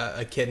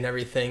a kid and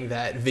everything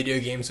that video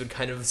games would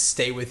kind of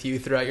stay with you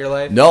throughout your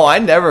life? No, I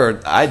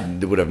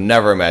would have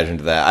never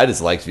imagined that. I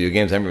just liked video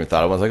games. I never even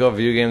thought I was like, oh,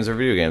 video games are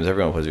video games.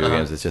 Everyone plays video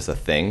games. It's just a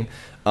thing.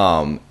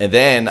 And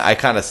then I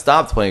kind of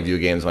stopped playing video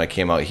games when I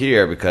came out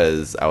here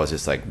because I was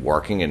just like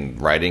working and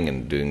writing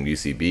and doing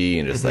UCB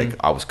and just like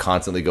I was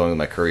constantly going with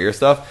my career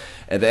stuff.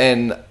 And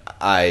then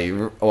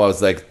I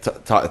was like,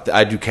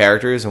 I do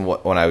characters, and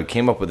when I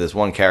came up with this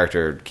one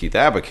character, Keith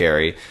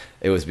Apicary,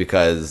 it was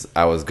because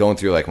I was going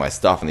through like my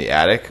stuff in the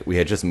attic. We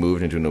had just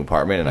moved into a new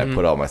apartment, and I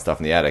put all my stuff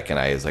in the attic, and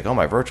I was like, oh,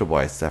 my Virtual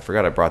Boy, I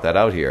forgot I brought that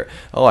out here.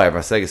 Oh, I have my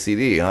Sega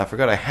CD, and I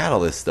forgot I had all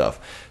this stuff.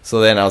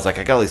 So then I was like,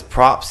 I got all these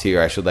props here.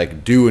 I should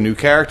like do a new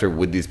character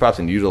with these props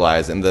and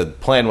utilize. And the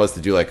plan was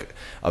to do like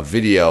a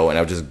video, and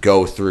I would just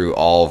go through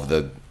all of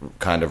the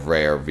kind of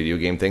rare video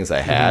game things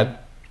I had,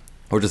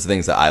 or just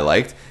things that I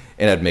liked,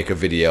 and I'd make a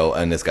video,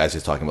 and this guy's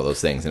just talking about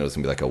those things, and it was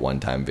gonna be like a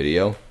one-time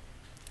video.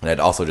 And I'd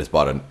also just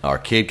bought an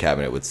arcade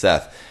cabinet with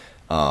Seth,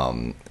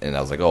 and I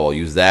was like, oh, I'll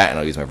use that, and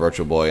I'll use my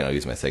Virtual Boy, and I'll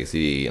use my Sega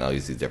CD, and I'll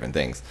use these different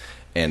things.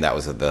 And that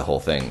was the whole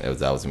thing. That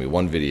was gonna be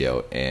one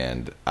video,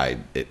 and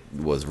it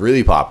was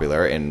really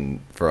popular. And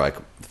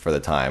for the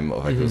time,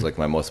 like, it was like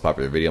my most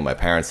popular video. My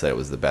parents said it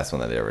was the best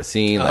one that they'd ever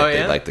seen. Like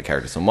they liked the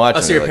character so much.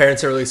 Oh, so your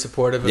parents are really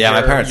supportive of your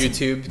my parents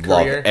YouTube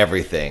love career?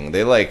 everything.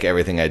 They like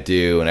everything I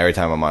do, and every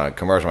time I'm on a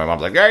commercial, my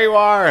mom's like, "There you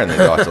are!" And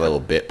they watch the little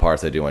bit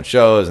parts I do on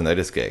shows, and they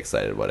just get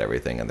excited about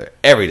everything. And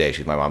every day,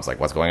 my mom's like,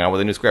 "What's going on with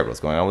the new script?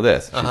 What's going on with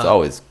this?" She's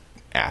always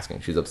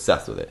asking. She's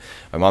obsessed with it.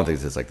 My mom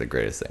thinks it's like the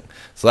greatest thing.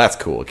 So that's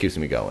cool. It keeps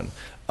me going.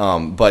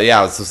 But yeah,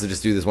 I was supposed to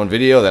just do this one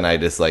video. Then I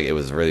just like, it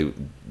was really,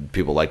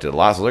 people liked it a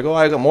lot. So I was like, oh,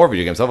 I got more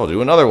video game stuff. I'll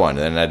do another one.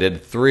 And then I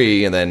did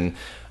 3. And then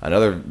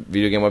another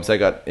video game website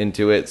got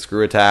into it,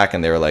 Screw Attack.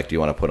 And they were like, do you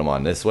want to put them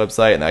on this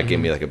website? And that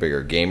gave me like a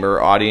bigger gamer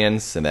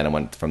audience. And then I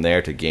went from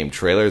there to Game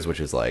Trailers, which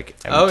is like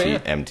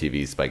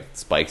MTV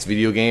Spike's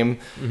video game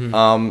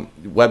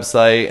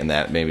website. And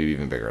that made me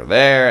even bigger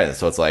there. And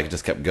so it's like, it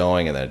just kept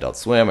going. And then Adult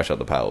Swim, I shot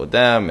the pilot with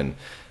them. And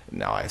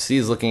now IFC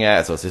is looking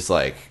at it. So it's just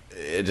like,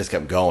 it just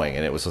kept going,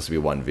 and it was supposed to be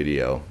one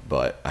video,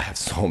 but I had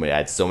so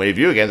many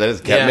video games, I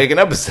just kept making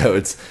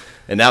episodes.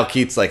 And now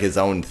Keith's like his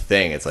own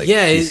thing. It's like,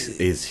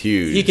 he's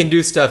huge. He can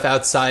do stuff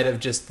outside of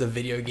just the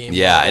video game.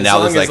 Yeah, and now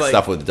there's like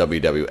stuff with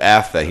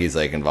WWF that he's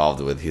like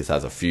involved with. He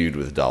has a feud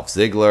with Dolph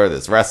Ziggler,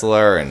 this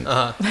wrestler, and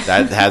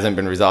that hasn't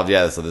been resolved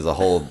yet. So there's a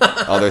whole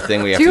other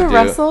thing we have to do. Do you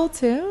wrestle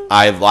too?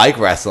 I like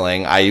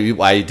wrestling.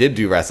 I did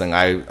do wrestling.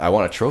 I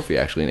won a trophy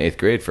actually in 8th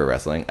grade for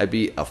wrestling. I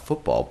beat a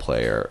football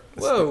player.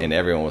 Whoa. And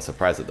everyone was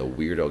surprised at the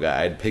weirdo guy.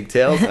 I had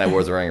pigtails, and I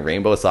was wearing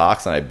rainbow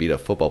socks, and I beat a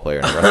football player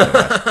in a wrestling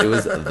match. It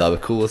was the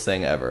coolest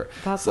thing ever.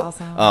 That's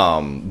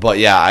awesome. But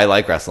yeah, I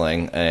like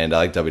wrestling, and I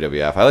like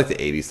WWF. I like the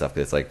 80s stuff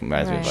because it's like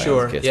reminds me of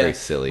sure. It's very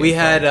silly. We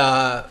had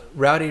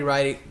Rowdy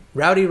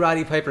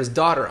Roddy Piper's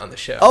daughter on the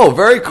show. Oh,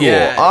 very cool.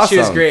 Yeah, awesome. She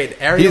was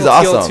great. Ariel He's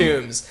awesome.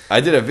 Toombs.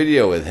 I did a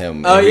video with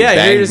him. Oh, yeah. He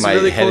banged He's my a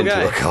really head cool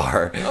guy. into a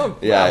car. Oh,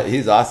 yeah, wow.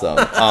 he's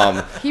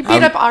awesome. He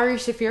beat up Ari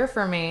Shafir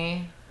for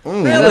me.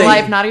 Really? The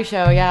Live Naughty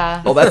Show,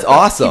 yeah. Oh, that's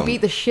awesome. He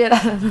beat the shit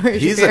out of Ari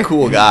He's Shafir. a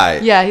cool guy.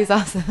 Yeah, he's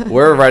awesome.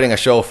 We're writing a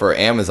show for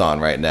Amazon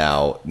right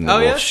now. And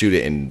we'll yeah? shoot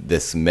it in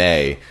this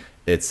May.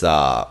 It's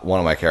one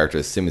of my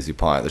characters, Simmons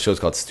DuPont. The show's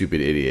called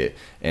Stupid Idiot,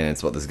 and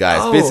it's about this guy.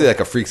 It's basically like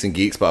a Freaks and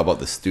Geeks, but about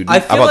the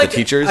students, about the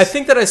teachers. I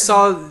think that I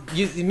saw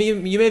you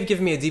may have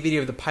given me a DVD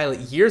of the pilot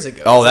years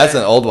ago. Oh, that's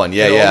an old one.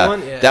 Yeah. Old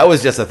one? Yeah. That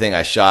was just a thing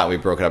I shot. And we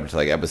broke it up into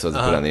like episodes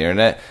and put it on the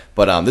internet.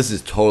 But this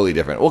is totally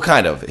different. Well,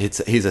 kind of. He's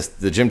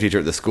the gym teacher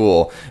at the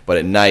school, but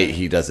at night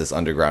he does this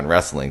underground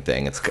wrestling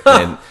thing.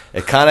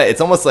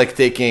 It's almost like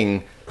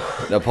taking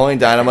Napoleon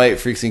Dynamite,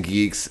 Freaks and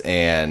Geeks,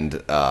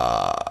 and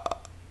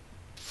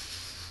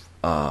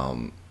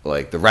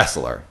like The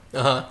Wrestler,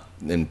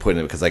 and putting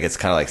it, because like it's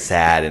kind of like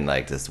sad and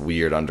like this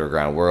weird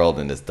underground world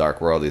and this dark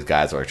world. These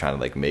guys are trying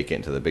to like make it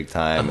into the big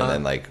time, and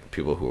then like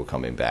people who are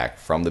coming back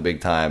from the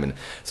big time, and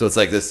so it's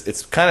like this.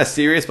 It's kind of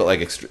serious, but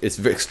like it's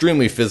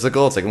extremely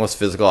physical. It's like the most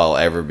physical I'll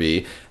ever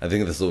be. I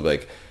think this will be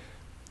like,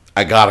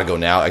 I gotta go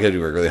now. I gotta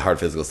do really hard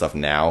physical stuff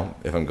now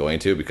if I'm going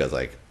to, because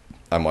like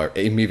I'm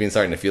even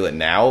starting to feel it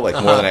now, like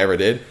more than I ever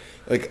did.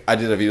 Like, I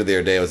did a video the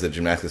other day. I was at a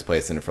gymnastics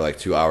place, and for like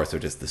 2 hours, so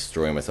just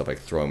destroying myself, like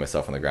throwing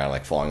myself on the ground,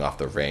 like falling off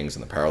the rings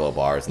and the parallel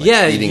bars, and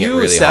like eating it really hard.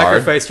 Yeah, you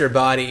sacrificed your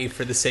body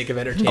for the sake of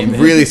entertainment.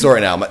 I'm really sore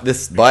right now.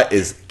 This butt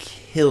is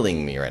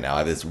killing me right now. I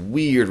have this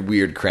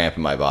weird cramp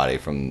in my body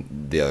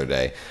from the other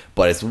day,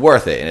 but it's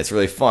worth it, and it's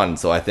really fun.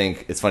 So I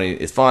think it's funny.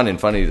 It's fun and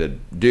funny to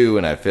do,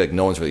 and I feel like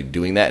no one's really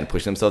doing that and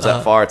pushing themselves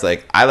that far. It's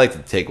like, I like to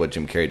take what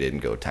Jim Carrey did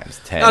and go times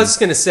 10. I was just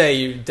gonna say,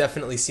 you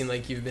definitely seem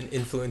like you've been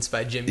influenced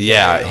by Jim Carrey.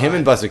 Yeah, him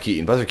and Buster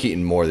Keaton. Buster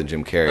Keaton more than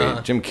Jim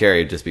Carrey. Jim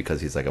Carrey, just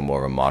because he's like a more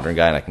of a modern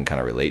guy and I can kind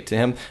of relate to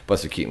him.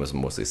 Buster Keaton was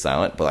mostly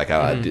silent, but like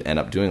I end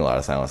up doing a lot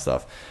of silent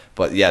stuff.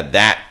 But yeah,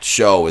 that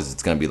show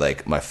it's going to be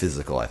like my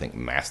physical, I think,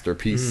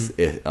 masterpiece.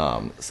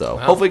 So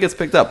hopefully it gets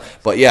picked up.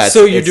 But yeah,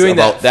 so you're doing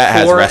that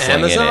has for wrestling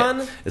Amazon?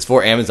 in it. It's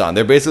for Amazon.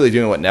 They're basically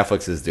doing what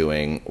Netflix is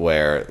doing,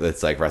 where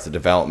it's like Arrested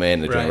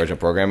Development. They're doing original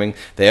programming.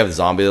 They have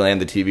Zombieland,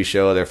 the TV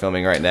show they're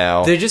filming right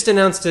now. They just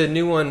announced a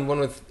new one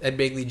with Ed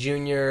Begley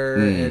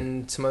Jr.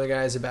 and some other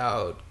guys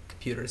about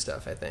computer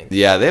stuff, I think.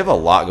 Yeah, they have a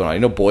lot going on. You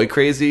know Boy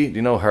Crazy? Do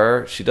you know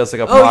her? She does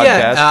like a Oh,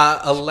 podcast. yeah.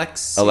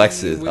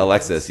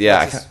 Alexis.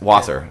 Yeah,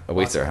 Wasser. I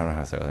don't know how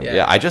to say her name.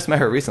 Yeah, I just met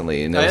her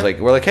recently, and it was like,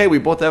 we're like, hey, we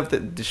both have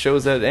the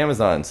shows at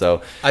Amazon.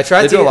 So I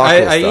tried to.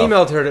 I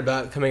emailed her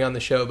about coming on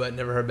the show, but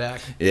never heard back.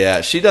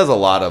 Yeah, she does a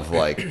lot of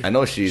like. I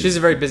know she's a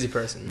very busy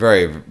person.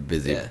 Very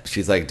busy. Yeah.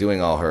 She's like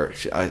doing all her.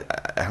 I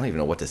don't even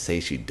know what to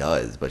say she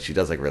does, but she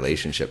does like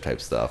relationship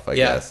type stuff. I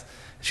guess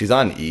she's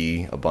on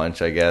E a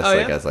bunch. I guess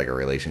as like a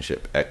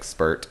relationship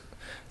expert.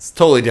 It's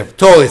totally different,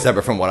 totally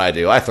separate from what I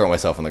do. I throw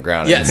myself on the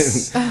ground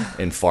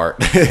and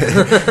fart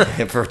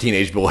for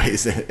teenage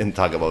boys and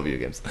talk about video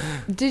games.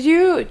 Did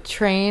you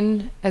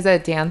train as a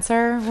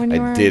dancer when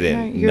you were? I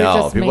didn't.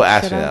 No, people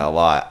ask me that a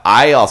lot.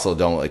 I also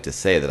don't like to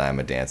say that I'm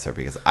a dancer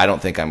because I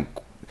don't think I'm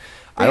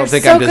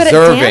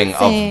deserving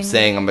of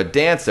saying I'm a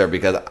dancer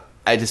because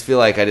I just feel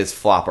like I just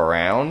flop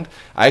around.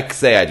 I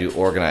say I do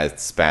organized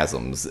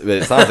spasms, but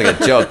it sounds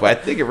like a joke, but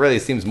I think it really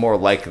seems more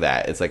like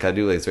that. It's like I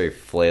do like these very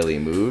flaily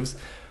moves.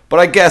 But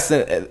I guess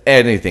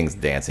anything's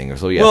dancing,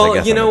 so yes, I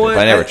guess you know what?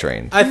 But I never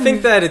trained. I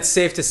think that it's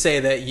safe to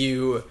say that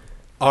you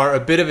are a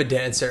bit of a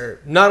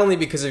dancer, not only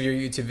because of your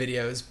YouTube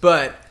videos,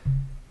 but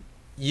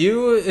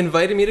you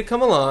invited me to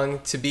come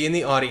along to be in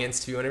the audience,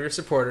 to be one of your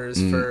supporters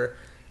for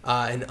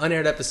an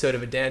unaired episode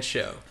of a dance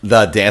show.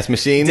 The Dance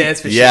Machine?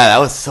 Dance Machine. Yeah, that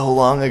was so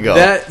long ago.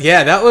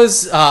 That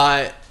was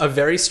a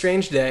very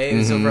strange day. It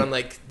was over on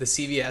like the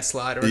CVS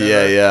lot or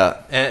whatever.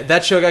 Yeah. And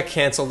that show got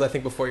canceled, I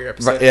think, before your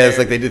episode. Yeah, it's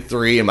like they did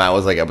 3 and mine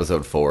was like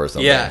episode 4 or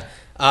something. Yeah.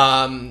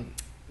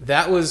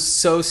 That was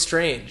so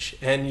strange.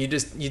 And you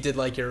did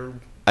like your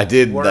I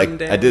did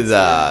dance,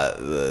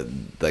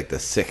 the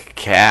sick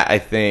cat, I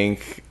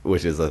think,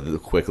 which is a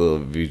quick little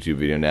YouTube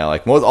video now.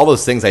 Like all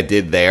those things I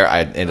did there,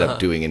 I ended up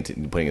doing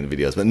putting in the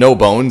videos. But No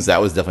Bones,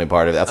 that was definitely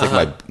part of it. That's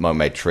like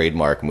my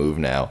trademark move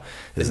now.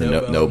 Is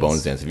no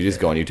bones dance. If you just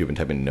go on YouTube and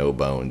type in No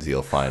Bones,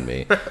 you'll find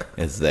me.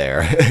 It's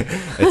there.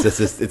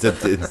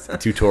 it's a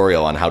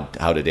tutorial on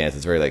how to dance.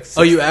 It's very like.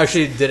 Oh, you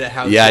actually did it?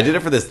 Yeah, I did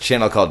it for this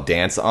channel called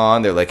Dance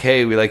On. They're like,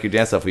 hey, we like your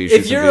dance stuff. Will you shoot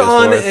if some you're videos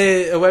on for us?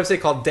 a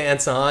website called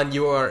Dance On,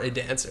 you are a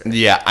dancer.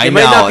 Yeah, I you know.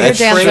 Might not be That's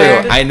a true.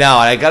 dancer. I know.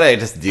 I gotta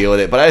just deal with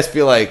it. But I just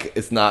feel like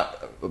it's not.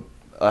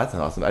 Oh, that's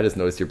awesome. I just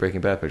noticed your Breaking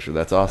Bad picture.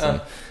 That's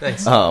awesome.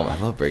 Thanks. I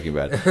love Breaking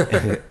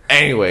Bad.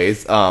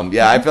 Anyways,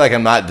 I feel like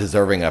I'm not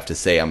deserving enough to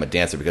say I'm a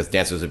dancer because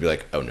dancers would be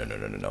like, oh,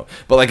 no.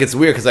 But like, it's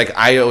weird because like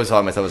I always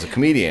thought myself as a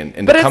comedian.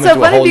 And but it's so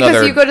funny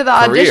because you go to the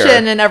career,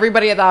 audition and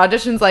everybody at the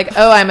audition's like,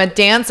 oh, I'm a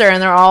dancer.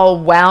 And they're all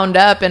wound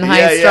up and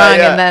high strung.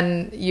 And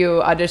then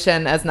you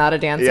audition as not a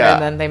dancer.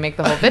 And then they make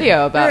the whole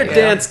video about you're a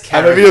dance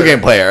character. I'm a video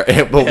game player.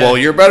 But well,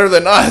 you're better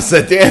than us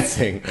at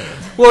dancing.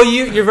 Well,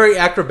 you're very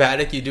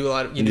acrobatic. You do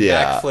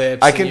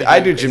backflips. I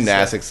do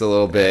gymnastics a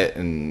little bit,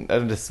 and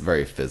I'm just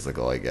very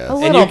physical, I guess. A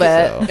little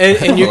bit. So.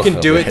 And you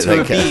can do it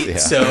to a beat. Yeah.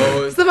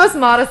 So it's the most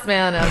modest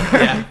man ever.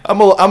 Yeah. I'm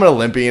an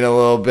Olympian a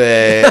little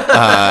bit.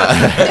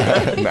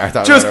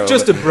 Marathon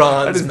just a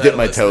bronze. I just dip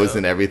my toes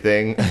in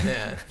everything.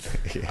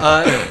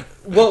 Yeah.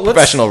 Well,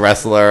 professional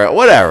wrestler,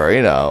 whatever,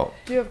 you know.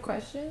 Do you have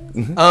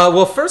questions?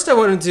 Well, first I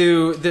want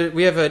to do.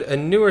 We have a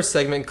newer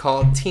segment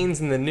called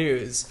Teens in the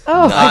News.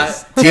 Oh,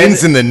 nice.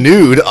 Teens in the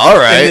nude. All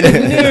right. In the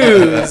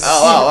news.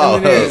 Oh.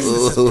 In the news.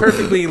 This is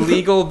perfectly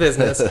legal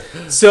business.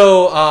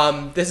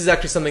 So this is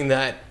actually something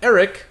that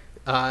Eric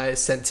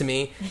sent to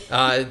me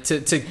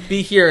to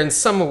be here in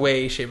some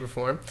way, shape, or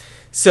form.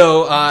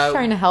 So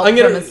trying to help from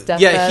his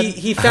deathbed. Yeah,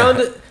 he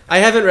found. I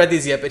haven't read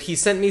these yet, but he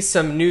sent me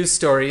some news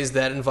stories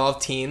that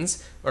involve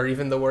teens, or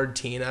even the word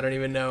teen. I don't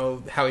even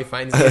know how he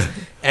finds these.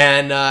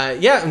 And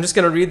I'm just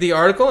going to read the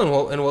article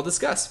and we'll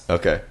discuss.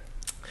 Okay.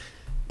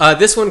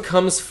 This one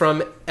comes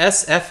from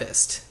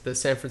SFist, the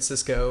San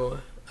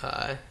Francisco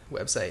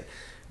website.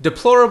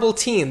 Deplorable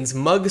teens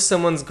mug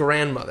someone's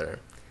grandmother.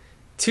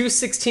 2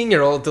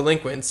 16-year-old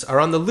delinquents are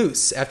on the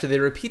loose after they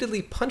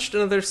repeatedly punched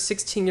another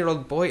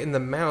 16-year-old boy in the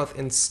mouth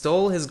and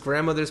stole his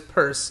grandmother's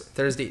purse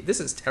Thursday.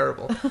 This is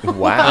terrible.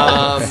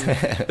 Wow.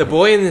 The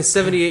boy and his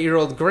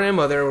 78-year-old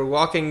grandmother were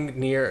walking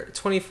near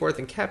 24th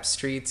and Cap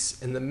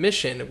Streets in the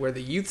Mission where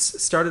the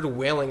youths started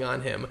wailing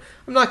on him.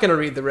 I'm not going to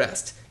read the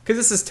rest because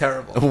this is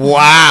terrible.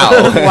 Wow.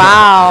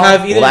 Wow.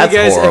 Have either of you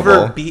guys horrible.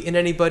 ever beaten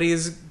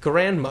anybody's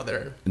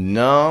grandmother?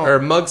 No. Or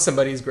mugged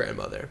somebody's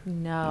grandmother?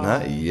 No.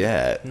 Not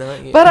yet.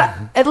 Not yet. But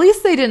at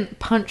least they didn't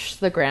punch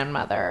the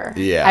grandmother.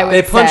 Yeah. I would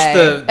They punched say.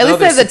 the At least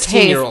they have the taste,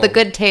 16-year-old. the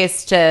good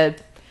taste to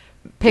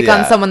pick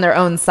on someone their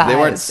own size. They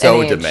weren't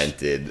so and age.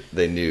 demented.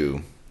 They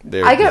knew.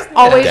 They were I just get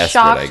always desperate,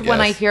 shocked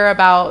when I guess. hear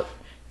about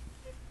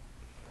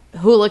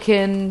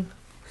hooligan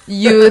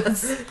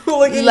youths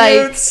Hooligan like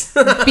youths.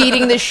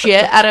 beating the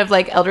shit out of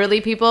like elderly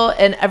people,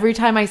 and every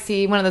time I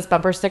see one of those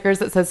bumper stickers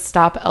that says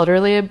 "Stop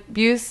Elderly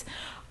Abuse,"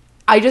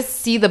 I just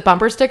see the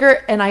bumper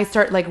sticker and I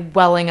start like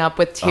welling up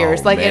with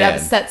tears. Oh, like man. it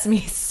upsets me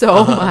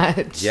so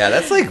much. Yeah,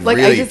 that's like I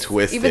really just,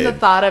 twisted. even the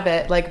thought of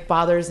it like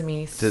bothers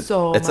me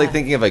so It's much. like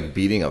thinking of like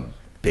beating a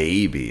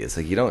baby. It's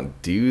like you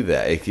don't do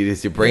that. Like,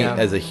 your brain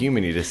as a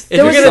human, you just. If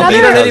you're was going to another-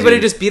 beat on anybody,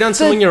 just beat on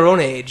someone your own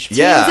age.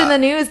 Yeah. Teens in the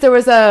news, there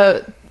was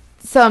a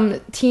some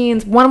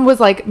teens. One was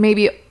like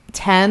maybe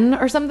 10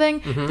 or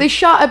something. They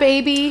shot a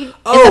baby in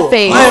the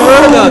face. I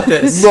heard about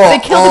this. They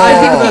killed a I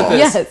baby. heard about this.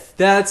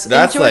 Yes.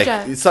 That's like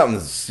Georgia.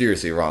 something's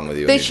seriously wrong with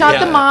you. They when you shot do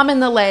the that. mom in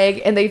the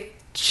leg, and they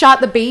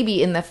shot the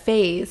baby in the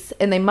face,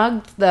 and they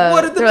mugged the.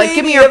 What did the they're like,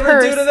 "Give me baby your ever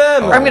purse, do to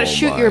them?" or I'm gonna Oh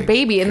shoot my your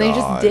baby," and they God.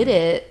 just did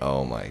it.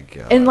 Oh my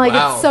god! And like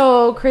Wow. it's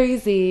so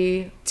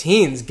crazy.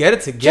 Teens, get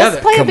it together.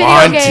 Just play a Come video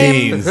on,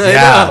 game. teens! I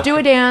Yeah, know. Do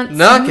a dance.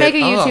 Knock make it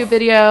a YouTube off.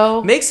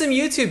 video. Make some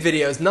YouTube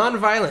videos,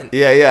 non-violent,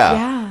 yeah.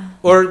 Yeah.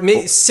 or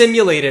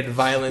simulated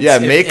violence. Yeah,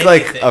 if make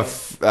like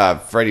anything. a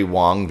Freddie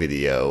Wong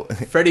video.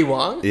 Freddie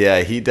Wong.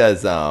 Yeah, he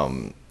does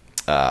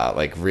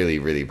like really,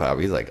 really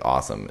popular. He's like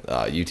awesome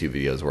YouTube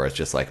videos where it's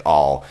just like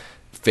all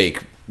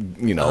fake,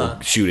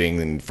 shooting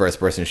and first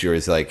person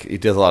shooters. Like he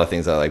does a lot of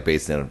things that are like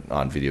based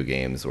on video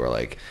games where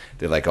like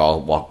they like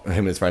all walk, him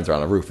and his friends are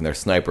on the roof and they're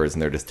snipers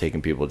and they're just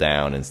taking people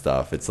down and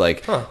stuff. It's like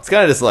it's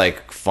kind of just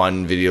like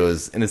fun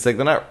videos, and it's like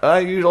they're not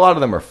a lot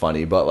of them are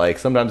funny, but like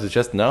sometimes it's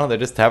just they're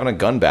just having a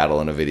gun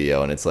battle in a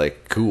video and it's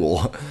like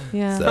cool.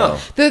 Yeah. So,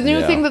 The new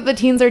yeah. thing that the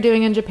teens are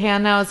doing in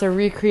Japan now is they're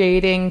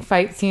recreating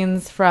fight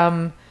scenes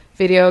from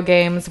video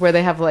games where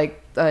they have like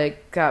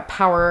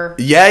power.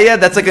 Yeah,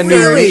 that's like a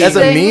Really? new that's a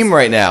things, meme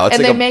right now. It's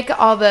and like they make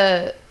all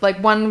the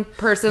like one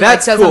person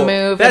That's does cool. a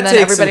move That and then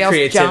takes some everybody else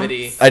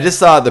creativity. jumps. I just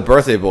saw the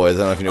Birthday Boys. I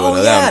don't know if you know Oh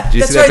them. yeah, Did you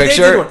that's see right. that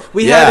picture? They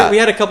did one. We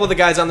had a couple of the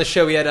guys on the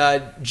show. We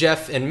had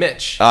Jeff and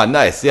Mitch.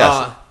 Nice.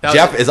 Yes, that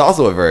Jeff was- is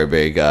also a very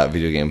big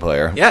video game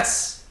player.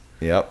 Yes.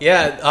 Yep.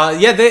 Yeah.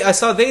 I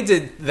saw they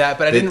did that,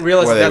 but I didn't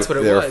realize Where that's what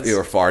it was. They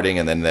were farting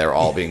and then they're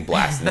all being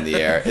blasted in the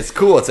air. It's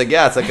cool. It's like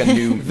it's like a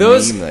new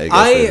Those meme. I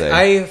guess they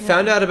say. I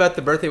found out about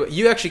the birthday.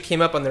 You actually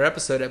came up on their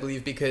episode, I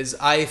believe, because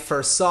I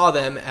first saw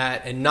them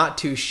at a Not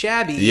Too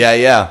Shabby.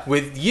 Yeah.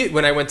 With you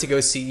when I went to go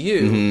see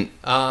you.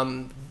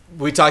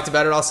 We talked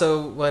about it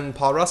also when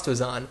Paul Rust was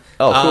on.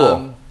 Oh,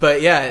 cool.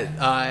 But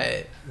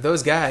yeah,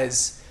 those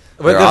guys.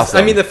 They're awesome.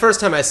 I mean, the first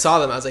time I saw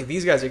them, I was like,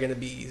 "These guys are going to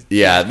be."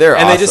 Yeah, they're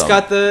and awesome. they just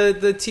got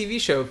the TV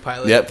show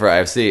pilot. Yep, for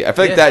IFC. I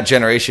feel like Yeah. that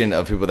generation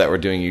of people that were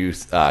doing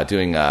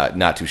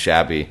Not Too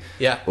Shabby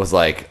was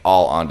like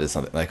all onto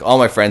something. Like all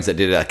my friends that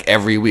did it like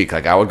every week.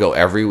 Like I would go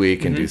every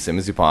week and do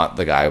Simmons DuPont,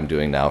 the guy I'm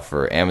doing now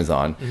for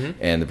Amazon,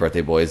 and the Birthday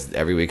Boys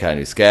every week had a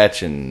new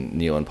sketch, and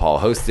Neil and Paul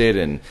hosted,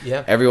 and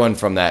everyone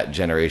from that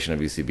generation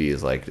of UCB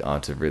is like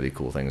onto really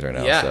cool things right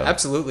now. Yeah, so.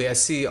 absolutely. I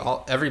see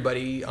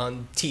everybody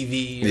on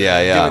TV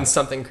Yeah. doing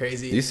something crazy.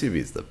 UCB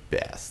is the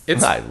best.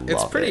 It's I love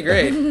it's pretty it.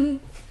 great.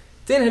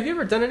 Dan, have you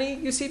ever done any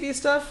UCB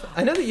stuff?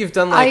 I know that you've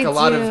done like I a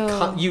lot do.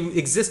 of. You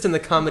exist in the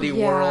comedy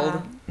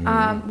world.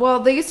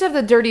 Well, they used to have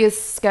the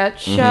Dirtiest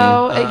Sketch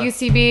show at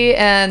UCB,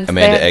 and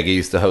Amanda they, Egge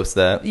used to host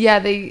that. yeah,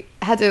 they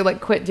had to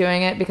like quit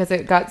doing it because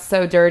it got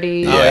so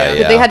dirty. Yeah,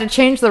 But they had to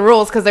change the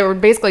rules because they were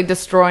basically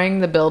destroying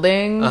the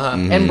building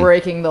and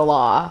breaking the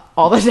law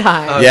all the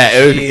time. Oh, Yeah,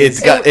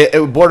 jeez.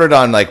 it bordered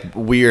on like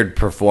weird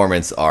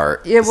performance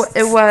art. It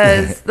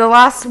was the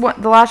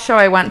last show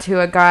I went to.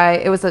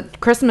 It was a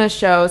Christmas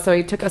show, so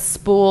he took a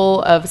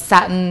spool of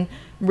satin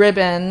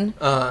ribbon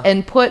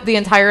and put the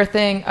entire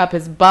thing up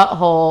his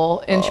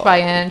butthole inch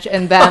by inch,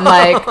 and then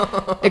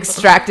like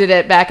extracted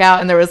it back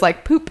out, and there was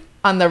like poop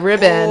on the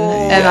ribbon,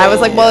 and I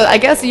was like, well, I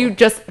guess you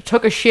just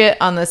took a shit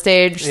on the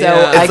stage, so Yeah.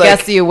 I It's guess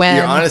like, you win.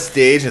 You're on a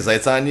stage, his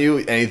lights on you.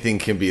 Anything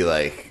can be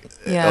like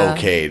Yeah.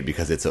 okayed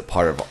because it's a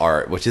part of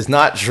art, which is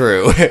not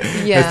true.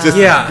 Yeah. It's just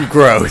Yeah.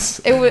 gross.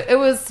 It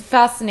was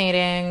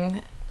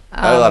fascinating.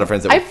 I have a lot of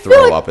friends that I would feel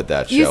throw like up at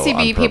that show.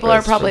 UCB on people are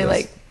purpose probably for this.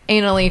 like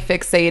anally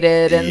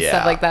fixated and Yeah.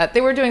 stuff like that.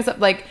 They were doing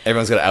something like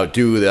Everyone's gonna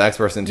outdo the next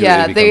person too.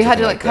 yeah, It they becomes had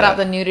to something like cut out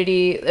the that.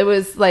 nudity. It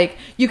was like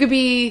you could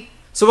be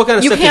So what kind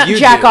of you stuff can't did you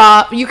jack do?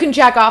 off. You can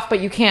jack off, but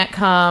you can't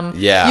come.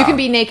 Yeah. You can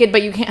be naked,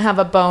 but you can't have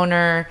a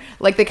boner.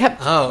 Like they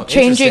kept Oh,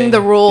 changing interesting.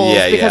 the rules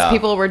Yeah, because yeah.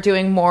 people were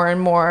doing more and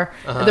more.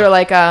 They're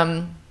like,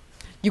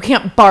 you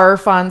can't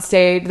barf on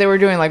stage. They were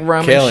doing like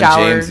Roman Kale and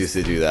showers. James used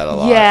to do that a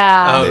lot.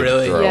 Yeah. Oh, They'd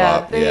really? throw yeah.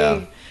 up. Yeah.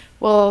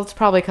 Well, it's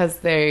probably because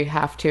they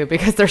have to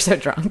because they're so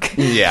drunk.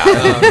 Yeah.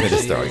 They're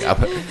just throwing up.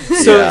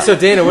 So Yeah. so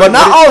Dana, But what,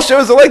 not what all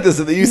shows are like this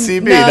at the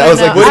UCB. That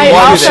was like, what do I you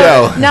want also-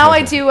 to show? Now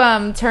I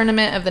do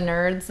Tournament of the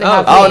Nerds. They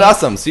have Oh, me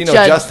awesome. So you know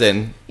judge-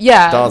 Justin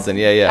Yeah. Donaldson.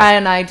 Yeah.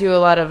 And I do a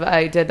lot of,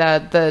 I did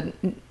the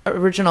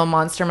original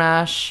Monster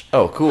Mash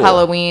Oh, cool.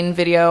 Halloween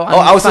video. On Oh,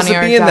 I was Funny supposed to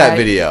or be in that Die.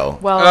 video.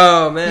 Well,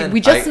 Oh, man. we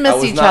just I missed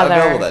was each not other.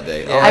 available that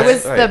day. Yeah. Oh, I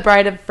was right. the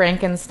Bride of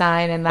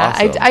Frankenstein in that.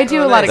 Awesome. I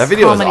do Oh, a lot nice. of That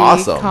video was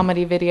comedy, awesome.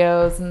 comedy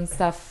videos and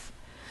stuff.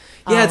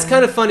 Yeah, it's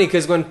kind of funny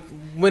because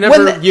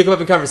whenever When you come up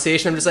in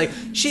conversation, I'm just like,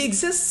 she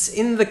exists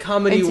in the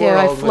comedy I do. world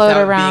I float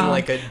without around. being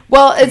like a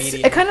Well,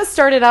 comedian. it kind of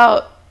started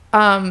out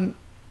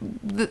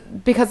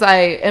because I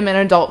am an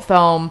adult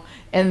film,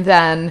 and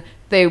then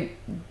they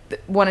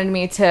wanted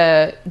me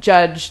to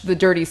judge the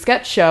Dirty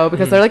Sketch Show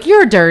because they're like,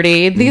 you're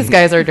dirty. These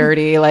guys are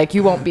dirty. Like,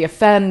 you won't be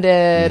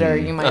offended, or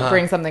you might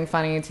bring something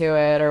funny to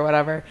it, or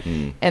whatever.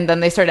 And then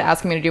they started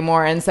asking me to do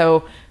more. And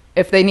so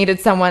if they needed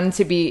someone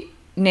to be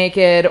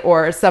naked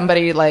or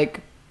somebody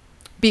like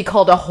be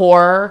called a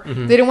whore.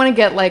 They didn't want to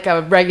get like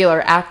a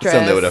regular actress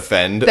Something that would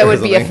offend. that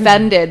would be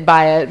offended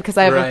by it, because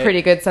I have Right. a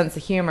pretty good sense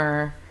of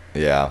humor.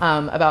 Yeah.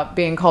 About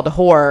being called a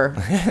whore,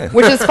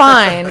 which is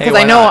fine, because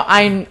Hey, I know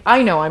why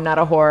I know I'm not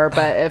a whore.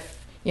 But if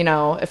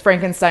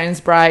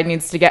Frankenstein's bride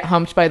needs to get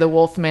humped by the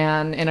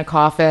Wolfman in a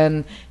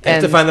coffin, You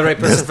have to find the right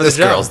person for the This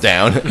job. girl's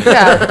down.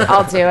 yeah,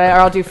 I'll do it, or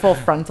I'll do full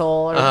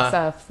frontal or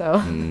stuff.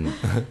 So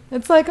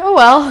it's like, oh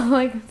well,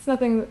 like it's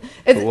nothing.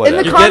 It's in Whatever.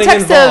 the You're getting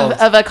context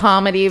involved. of a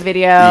comedy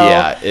video.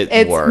 Yeah,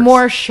 it's works.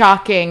 more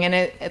shocking, and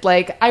it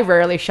like I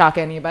rarely shock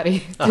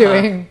anybody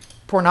doing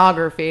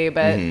pornography,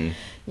 but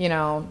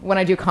when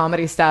I do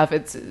comedy stuff,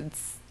 it's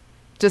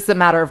just a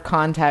matter of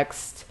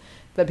context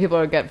that people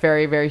would get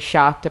very, very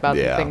shocked about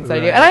the things I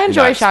do, and I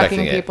enjoy Not shocking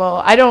expecting it.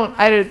 people. I don't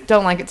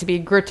like it to be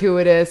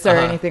gratuitous or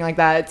anything like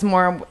that. It's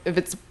more if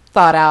it's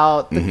thought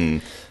out.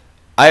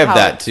 I have how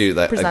that it's too.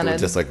 Like presented.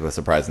 just like the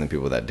surprising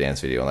people with that dance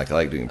video, and like I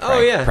like doing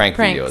yeah. prank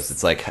Pranks. videos.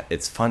 It's like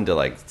it's fun to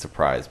like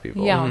surprise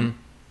people. Yeah.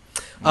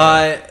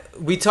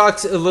 We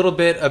talked a little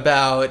bit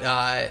about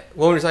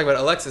when we were talking about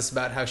Alexis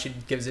about how she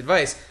gives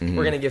advice. We're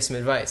going to give some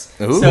advice.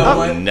 Ooh,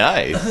 So,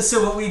 nice.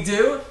 so what we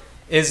do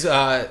is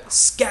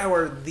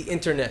scour the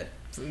internet.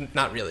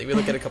 Not really. We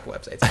look at a couple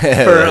websites.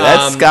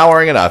 That's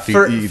scouring enough.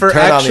 You For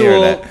turn on the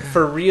internet.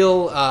 for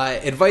real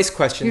advice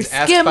questions You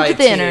asked skimmed by the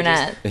teenagers.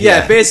 internet.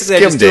 Yeah, basically I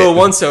just skimmed do a it.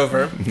 once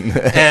over,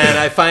 and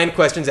I find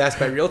questions asked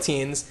by real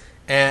teens,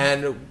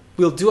 and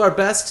we'll do our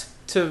best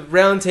to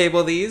round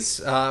table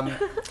these.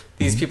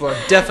 These people are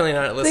definitely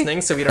not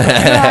listening, so we don't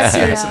have to be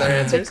serious with our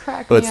answers.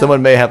 But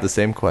someone may have the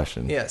same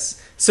question.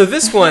 Yes. So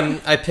this one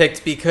I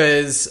picked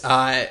because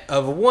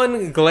of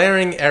one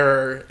glaring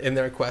error in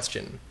their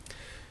question.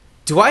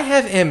 Do I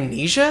have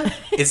amnesia?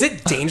 Is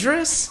it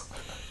dangerous?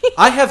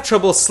 I have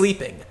trouble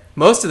sleeping.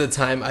 Most of the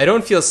time, I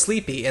don't feel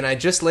sleepy, and I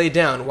just lay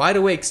down, wide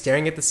awake,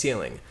 staring at the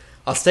ceiling.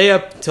 I'll stay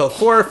up till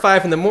 4 or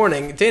 5 in the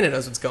morning, Dana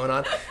knows what's going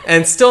on,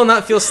 and still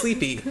not feel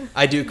sleepy.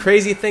 I do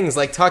crazy things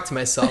like talk to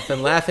myself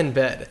and laugh in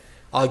bed.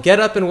 I'll get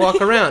up and walk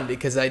around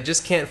because I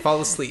just can't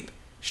fall asleep.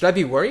 Should I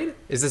be worried?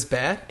 Is this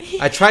bad?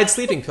 I tried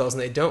sleeping pills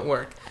and they don't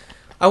work.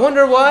 I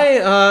wonder why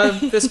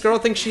this girl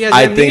thinks she has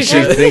I amnesia.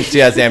 think she thinks she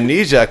has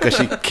amnesia because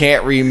she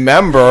can't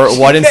remember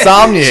what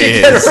insomnia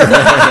is.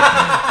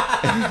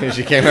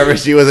 She can't remember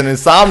she was an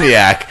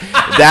insomniac.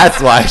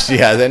 That's why she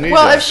has amnesia.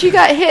 Well, if she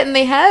got hit in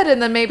the head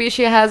and then maybe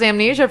she has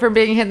amnesia from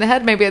being hit in the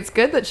head, maybe it's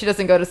good that she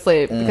doesn't go to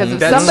sleep. Because if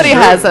That's somebody true.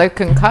 has a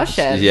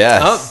concussion,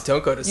 yes. Oh,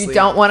 don't go to sleep. you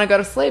don't want to go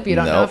to sleep. You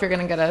don't know Nope. if you're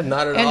going to get a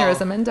Not at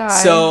aneurysm all. and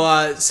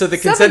die. So the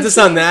consensus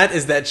on that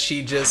is that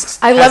she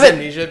just I has love it.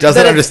 amnesia. Doesn't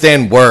that it's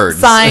understand words.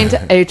 signed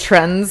a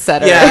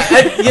trendsetter. Yeah,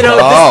 and,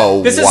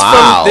 Oh, this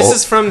wow.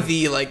 is from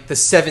the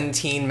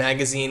 17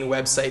 magazine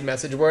website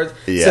message boards.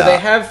 So Yeah. they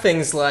have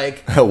things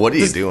like What are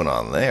you doing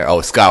on there?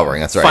 Oh,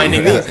 scouring. That's right.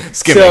 finding these.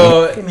 Skimming.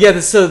 So yeah,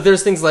 so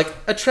there's things like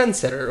a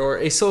trendsetter or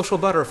a social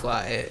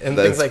butterfly and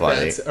That's things like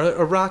funny. that.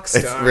 Or a rock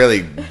star. It's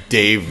really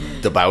Dave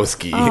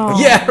Dabowski.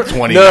 Yeah,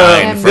 29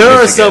 No, from there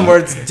are Michigan. some where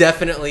it's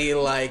definitely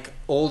like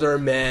older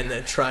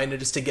men trying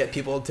to get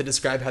people to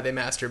describe how they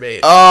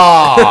masturbate.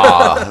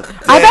 Oh,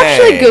 I've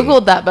actually dang.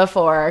 Googled that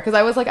before because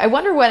I was like, I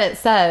wonder what it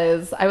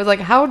says. I was like,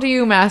 how do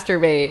you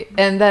masturbate?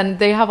 And then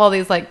they have all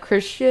these like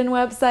Christian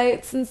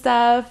websites and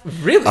stuff.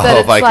 Really? that Oh,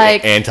 it's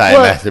like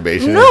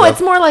anti-masturbation and No, stuff?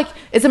 it's more like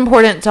it's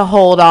important to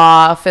hold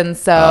off, and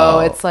so Oh.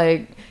 it's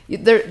like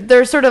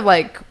they're sort of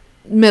like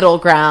middle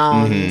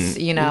ground,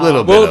 you know.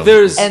 Little bit Well, of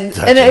there's and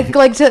touching.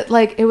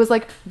 it was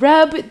like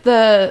rub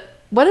the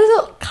what is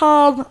it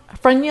called,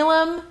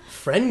 frenulum.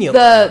 frenulum.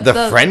 The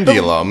frenulum.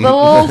 the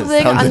little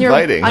thing Sounds on your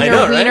inviting. on I your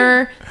know, right?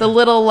 wiener, the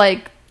little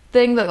like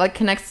thing that like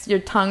connects your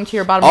tongue to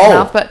your bottom of your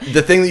Oh, mouth. But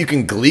the thing that you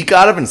can gleek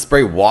out of and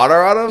spray water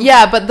out of?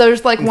 yeah, but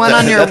there's like one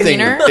on your That thing,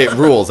 wiener. it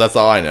rules. That's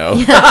all I know.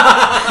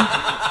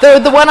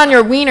 The one on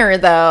your wiener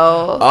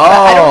though.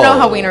 I don't know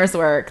how wieners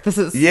work. This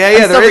is Yeah, I'm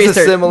yeah, still there is a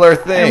research- similar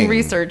thing. I'm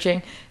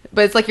researching,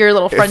 but it's like your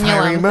little If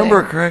frenulum. I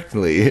remember thing.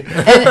 correctly. And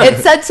it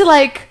said to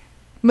like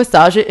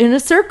massage it in a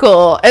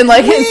circle, and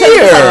like instead of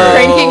just, like, Weird.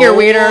 cranking your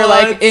wiener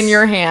like What? in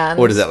your hand.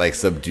 What does that, like,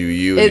 subdue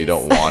you and you It's-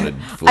 don't want to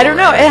fool I don't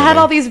know. around It or had something?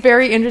 all these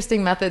very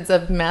interesting methods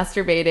of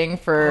masturbating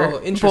for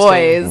Oh, interesting.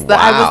 boys that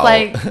I was Wow.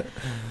 like,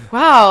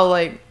 wow,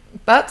 like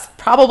that's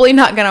probably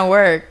not gonna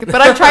work.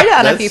 But I've tried it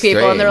on a That's few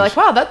people, and they're like,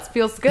 strange. wow, that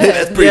feels good.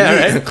 That's pretty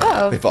Yeah, neat.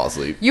 Oh. They fall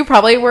asleep. You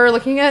probably were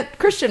looking at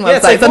Christian Yeah,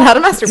 it's websites like, on how to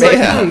it's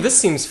masturbate. like, this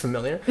seems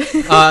familiar. Danny, do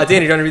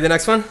you want to read the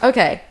next one?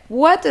 Okay,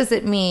 what does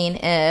it mean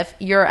if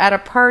you're at a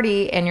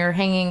party and you're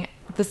hanging?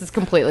 This is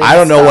completely. I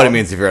don't know what it misspelled.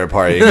 means if you're at a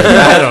party.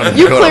 I don't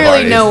You go to clearly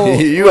parties. know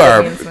You what it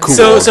are means. cool.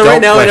 So right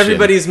Don't now in question.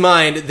 everybody's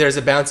mind, there's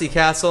a bouncy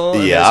castle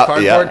and there's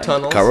cardboard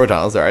tunnels. Cardboard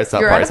tunnels. All right, so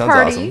You're party at a sounds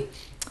party awesome.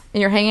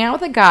 and you're hanging out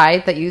with a guy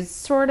that you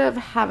sort of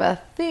have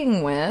a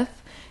thing with,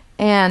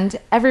 and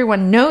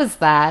everyone knows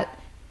that.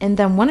 And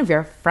then one of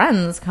your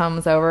friends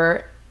comes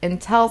over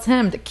and tells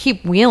him to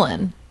keep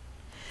wheeling.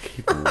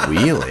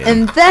 Wheeling.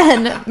 And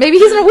then maybe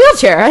he's in a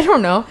wheelchair. I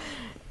don't know.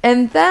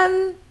 And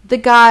then the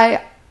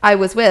guy I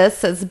was with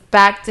says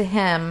back to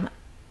him,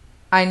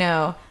 I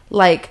know,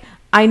 like,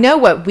 I know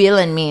what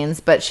wheelin' means,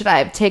 but should I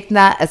have taken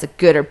that as a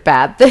good or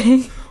bad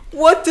thing?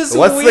 What does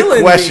What's wheeling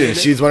the question? mean?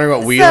 She's wondering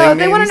what wheeling means?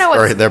 they want to know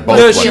or what- they're both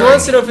No, she wondering?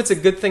 wants to know if it's a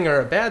good thing or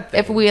a bad thing.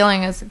 If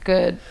wheeling is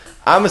good.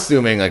 I'm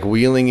assuming like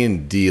wheeling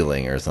and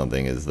dealing or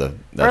something is that's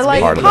Or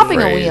like part of popping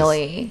the a phrase.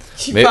 wheelie.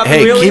 Keep popping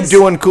Hey, wheelies? keep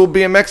doing cool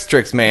BMX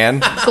tricks,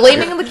 man.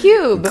 Gleaming the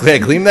cube. Hey,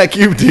 gleam that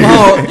cube, dude.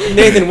 Oh,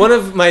 Nathan, one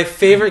of my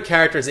favorite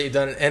characters that you've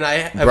done, and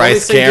I've only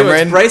Bryce seen you do it,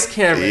 Cameron? is Bryce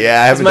Cameron.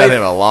 Yeah, I haven't He's my done him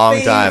in a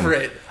long time.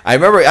 favorite. I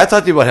remember I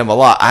talked to you about him a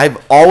lot. I've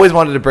always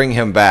wanted to bring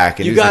him back.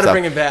 And You do some gotta stuff.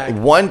 bring him back.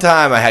 One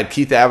time I had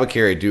Keith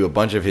Apicary do a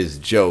bunch of his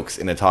jokes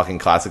in a Talking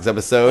Classics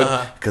episode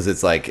because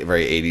it's like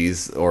very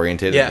 80s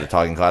oriented, Yeah. the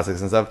Talking Classics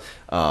and stuff.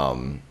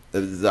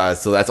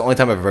 So that's the only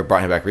time I've ever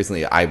brought him back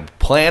recently. I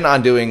plan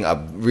on doing a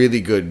really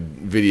good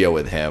video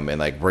with him and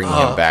like bringing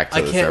him back to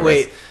I the can't service.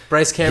 wait.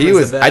 Bryce Cameron's He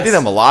was. the best. I did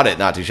him a lot at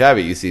Not Too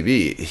Shabby at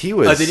UCB. He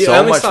was Did you? so I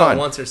only much saw fun. him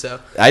once or so.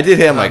 I did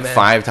him like man.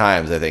 5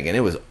 times, I think, and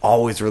it was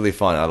always really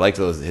fun. I liked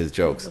his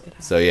jokes.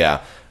 So yeah.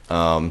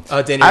 Oh,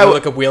 Danny, I you w-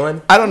 look up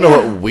wheeling? I don't know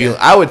what wheel.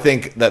 I would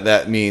think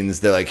that means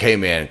they're like, hey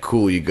man,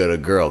 cool, you got a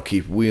girl,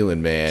 keep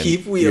wheeling, man.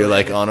 Keep wheeling. You're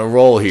like on a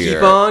roll here.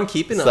 Keep on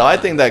keeping on. So I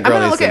think that I'm girl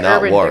going to needs look to at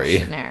not Urban worry.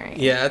 Dictionary.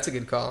 Yeah, that's a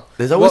good call.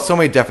 There's always so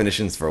many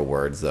definitions for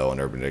words though in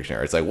Urban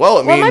Dictionary. It's like, well,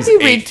 it Well, it means might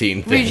be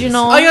 18 things.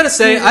 regional. I gotta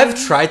say, I've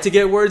tried to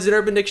get words at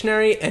Urban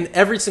Dictionary, and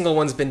every single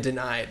one's been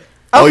denied.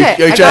 Oh, Okay,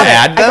 you I trying got to it.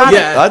 add I them? got it.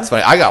 Yeah, that's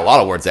funny. I got a lot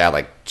of words to add,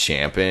 like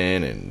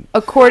champin and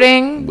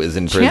According Whiz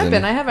in prison.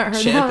 Champion, I haven't heard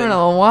that Champin. in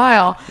a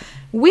while.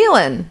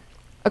 Wheelin',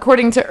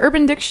 according to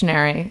Urban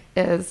Dictionary,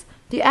 is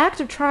the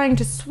act of trying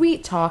to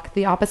sweet talk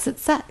the opposite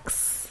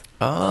sex.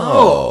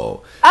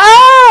 oh.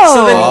 Oh,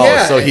 So then- Oh,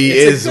 Yeah, so he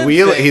it's a is good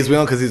wheeling. thing. He's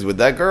wheeling because he's with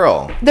that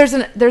girl. there's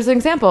an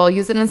example.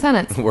 Use it in a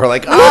sentence. We're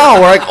like, oh,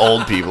 we're like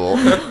old people.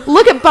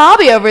 Look at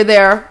Bobby over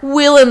there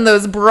wheeling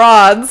those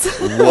broads.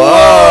 Whoa!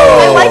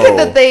 I like it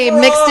that they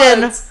Broads.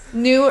 mixed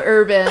in new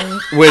urban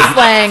With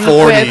slang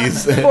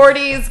 40s. with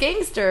 40s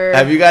gangster.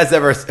 Have you guys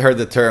ever heard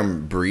the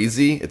term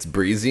breezy? It's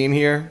breezy in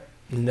here.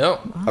 No.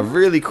 A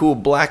really cool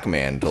black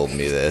man told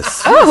me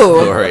this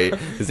Oh. story.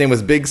 His name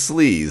was Big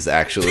Sleaze,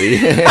 actually,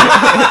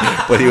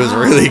 but he was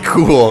really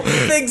cool.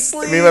 Big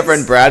sleeves. Me and my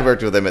friend Brad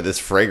worked with him at this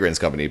fragrance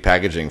company,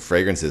 packaging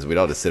fragrances. We'd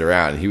all just sit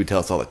around, and he would tell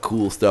us all the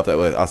cool stuff that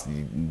us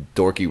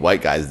dorky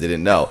white guys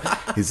didn't know.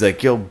 He's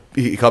like, "Yo,"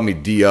 he called me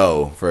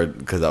Do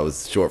because I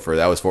was short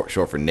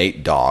for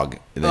Nate Dogg,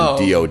 and then Oh,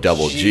 Do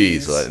double G.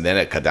 jeez. So and then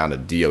it cut down to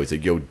Do. He's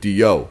like, "Yo,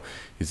 Do."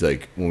 He's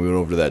like, when we went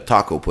over to that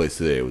taco place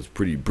today, it was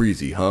pretty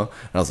breezy, huh? And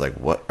I was like,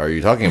 what are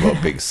you talking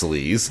about, Big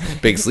Sleaze?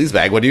 Big Sleaze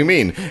bag? What do you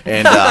mean?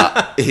 And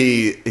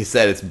he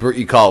said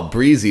you call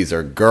breezies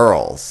are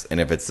girls. And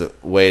if it's a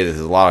way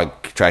there's a lot of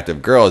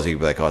attractive girls, you can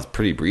be like, oh, it's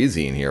pretty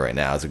breezy in here right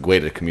now. It's a way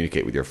to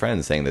communicate with your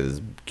friends, saying that there's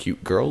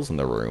cute girls in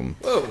the room.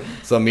 Whoa.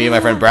 So me and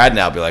my friend Brad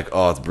now be like,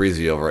 oh, it's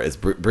breezy it's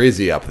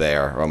breezy up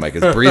there. Or I'm like,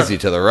 it's breezy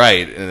to the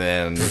right. And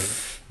then...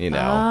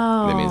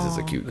 that means it's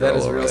a cute girl That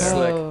is over real there.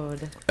 slick.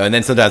 Code. And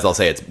then sometimes I'll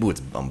say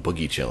I'm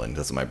boogie chilling.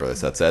 That's what my brother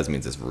says. It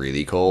means it's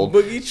really cold.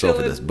 Boogie So if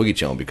chilling. it's boogie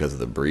chilling because of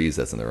the breeze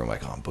that's in the room,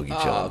 like, oh, I'm boogie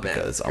Oh, chilling man,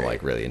 because that's I'm great.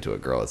 like really into a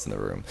girl that's in the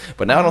room.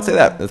 But now I don't say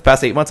that. The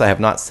past 8 months, I have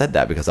not said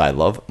that because I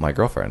love my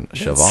girlfriend,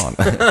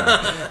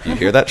 Siobhan. You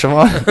hear that,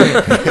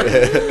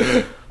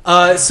 Siobhan?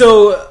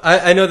 So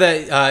I know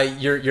that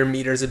your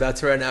meter's about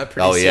to run out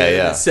pretty Oh, soon. yeah,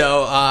 yeah.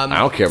 So I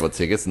don't care about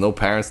tickets. No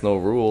parents, no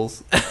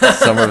rules.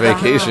 Summer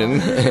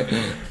vacation.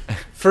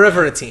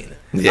 forever a teen.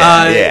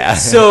 Yeah, yeah.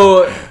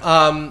 So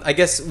I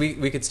guess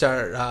we could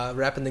start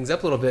wrapping things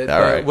up a little bit.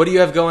 All right. What do you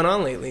have going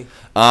on lately?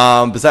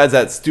 Besides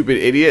that stupid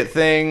idiot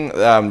thing,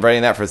 I'm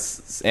writing that for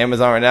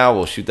Amazon right now.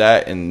 We'll shoot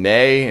that in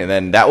May, and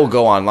then that will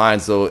go online.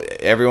 So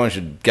everyone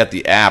should get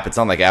the app. It's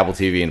on like Apple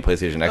TV and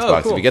PlayStation,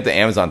 Xbox. cool. If you get the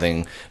Amazon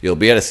thing, you'll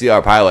be able to see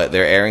our pilot.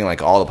 They're airing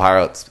like all the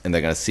pilots, and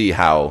they're going to see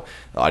how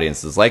the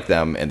audiences like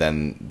them, and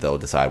then they'll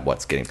decide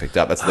what's getting picked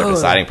up. That's their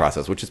deciding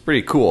process, which is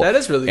pretty cool. That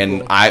is really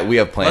and cool. we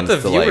have plans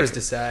Let the to viewers like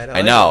decide.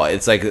 I know.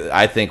 It's like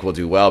I think we'll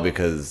do well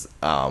because,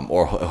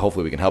 or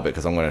hopefully we can help it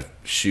because I'm going to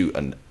shoot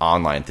an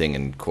online thing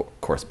in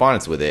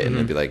correspondence with it, and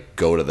then be like,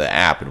 go to the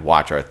app and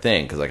watch our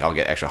thing because like I'll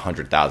get extra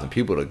 100,000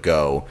 people to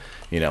go,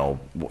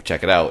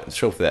 check it out.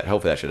 Hopefully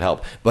that should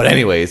help. But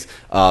anyways,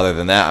 other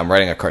than that, I'm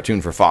writing a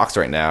cartoon for Fox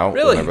right now.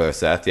 Really? With my brother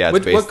Seth. Yeah.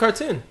 It's What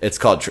cartoon? It's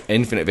called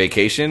Infinite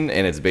Vacation,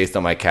 and it's based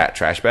on my cat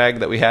Trash Bag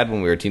that we had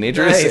when we were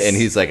teenagers. Nice. And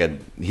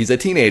he's a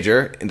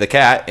teenager, the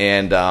cat,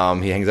 and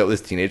he hangs out with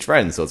his teenage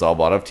friends. So it's all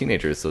about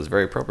teenagers. So it's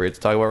very appropriate to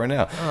talk about right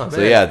now. Oh, so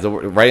man. yeah,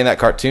 writing that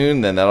cartoon,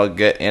 then that'll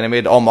get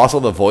animated. Oh, I'm also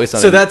the voice on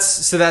So it.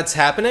 that's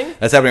happening.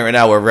 That's happening right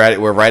now.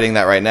 We're writing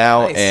that right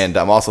now, Nice. and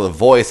I'm also the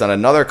voice on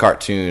another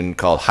cartoon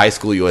called High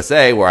School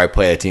USA, where I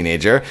play a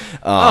teenager.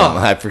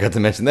 I forgot to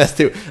mention this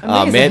too.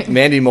 Amazing.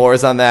 Mandy Moore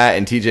is on that,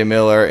 and TJ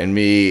Miller, and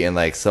me, and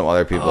like some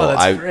other people. Oh,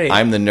 that's great.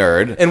 I'm the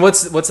nerd. And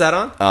what's that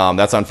on?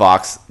 That's on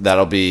Fox.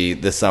 That'll be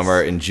this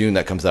summer. In June,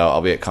 that comes out.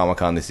 I'll be at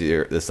Comic-Con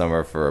this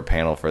summer for a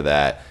panel for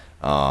that.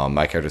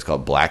 My character's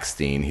called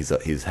Blackstein.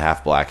 He's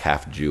half black,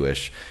 half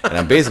Jewish, and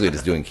I'm basically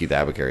just doing Keith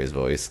Apicary's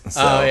voice.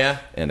 So, Oh, yeah?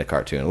 in a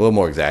cartoon, a little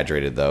more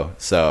exaggerated though.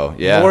 So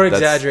yeah, More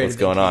that's exaggerated what's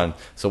going than on.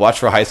 So watch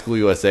for High School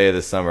USA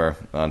this summer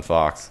on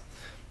Fox.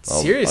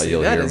 Seriously,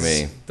 you'll that hear is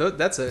me.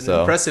 That's an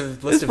So,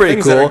 impressive list it's of pretty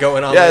things cool. that are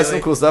going on. Yeah, lately. it's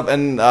some cool stuff.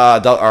 And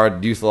our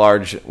Youth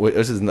Large, which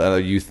is another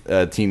youth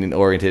teen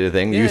oriented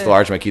thing. Yeah. Youth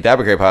Large, my Keith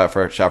Apicary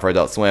pilot shot for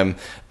Adult Swim.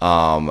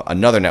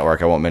 Another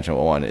network, I won't mention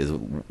what one, is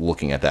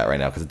looking at that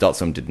right now because Adult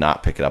Swim did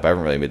not pick it up. I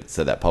haven't really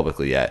said that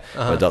publicly yet,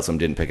 but Adult Swim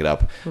didn't pick it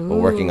up.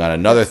 We're working on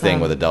another thing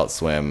with Adult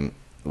Swim,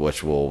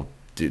 which we'll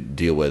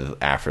deal with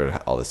after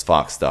all this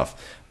Fox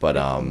stuff. But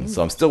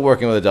so I'm still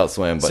working with Adult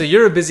Swim. But So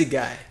you're a busy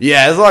guy.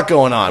 yeah, there's a lot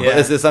going on, Yeah.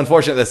 but it's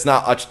unfortunate that's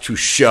not much to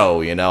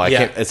show. You know, I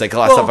can't. It's like a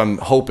lot of stuff I'm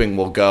hoping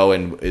will go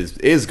and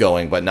is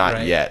going, but not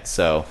Right. yet.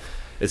 So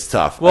it's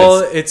tough.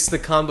 Well, it's the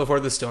calm before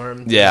the storm.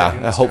 Things are yeah,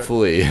 gonna start.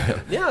 hopefully.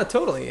 Yeah,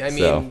 totally. I mean,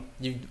 So.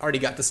 you already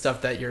got the stuff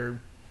that you're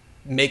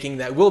making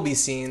that will be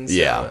seen. So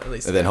Yeah, at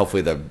least and then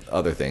hopefully the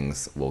other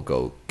things will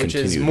go. which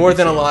continue is to more be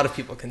than a seen. lot of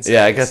people can say.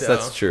 Yeah, I guess so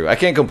that's true. I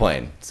can't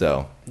complain.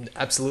 So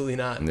absolutely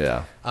not.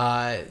 yeah,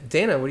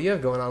 Dana, what do you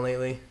have going on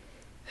lately?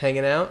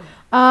 Hanging out?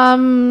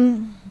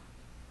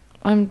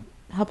 I'm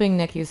helping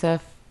Nick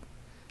Youssef,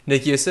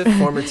 Nick Youssef,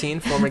 former teen,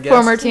 former guest.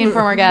 former guest,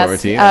 Former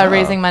teen, oh.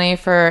 raising money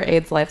for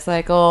AIDS life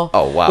cycle.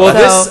 oh wow. Well,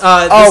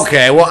 So- this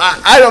okay, well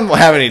I don't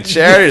have any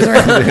charities or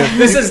anything.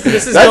 this is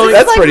That's going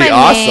that's like pretty my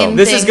awesome. main-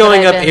 this is thing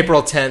going that up I've been-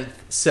 April 10th.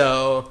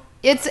 So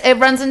It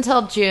runs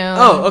until June.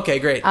 oh, okay,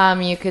 great.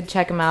 You could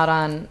check him out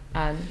on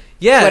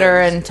Yeah. Twitter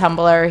and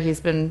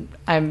Tumblr.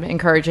 I'm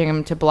encouraging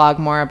him to blog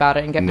more about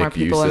it and get more Nick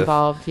people Youssef.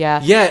 involved. Yeah.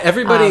 Yeah,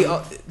 everybody,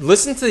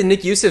 listen to the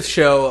Nick Youssef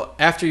show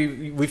after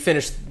we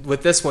finish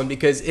with this one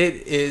because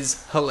it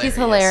is hilarious. He's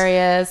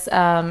hilarious,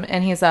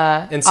 and he's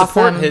And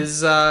support awesome,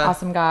 his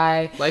awesome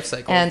guy. life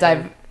cycle. And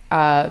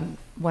I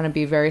want to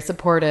be very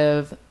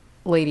supportive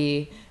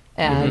lady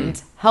and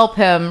help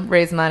him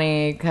raise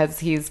money because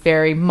he's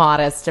very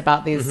modest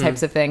about these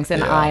types of things,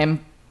 and Yeah. I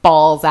am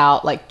balls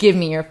out like, give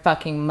me your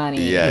fucking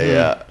money.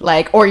 Yeah.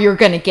 Like, or you're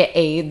gonna get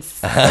AIDS.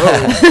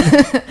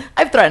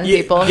 I've threatened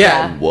people.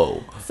 yeah. Yeah.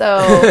 Whoa.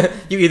 So,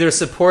 You either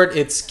support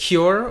its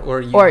cure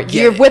or you or get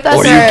you're it. with us,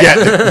 Or you get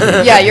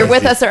it. yeah, you're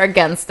with us or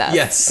against us.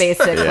 Yes.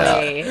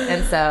 basically. Yeah.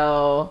 And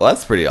so, Well,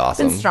 that's pretty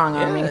awesome. been strong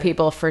arming Yeah.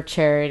 people for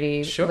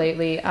charity Sure.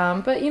 lately.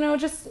 But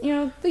just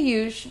the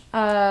huge.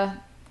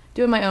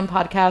 Doing my own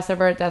podcast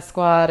over at Death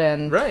Squad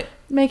and Right.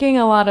 making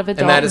a lot of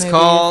adult that is movies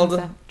called?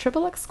 and stuff.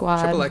 Triple X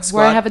Squad, Triple X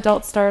where I Squad. have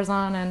adult stars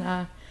on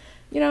and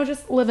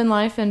just living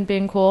life and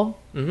being cool.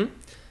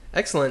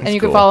 Excellent. And you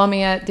cool. can follow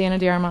me at Dana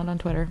DeArmond on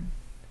Twitter.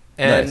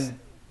 And Nice.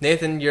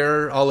 Nathan,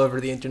 you're all over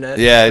the internet.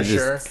 Yeah, for just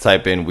sure.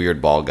 type in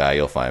weird ball guy,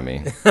 you'll find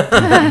me. Or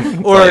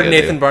gotta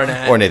Nathan do.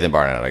 Barnatt. Or Nathan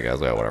Barnatt, I guess.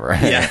 Well, whatever.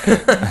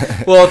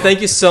 Yeah. Well,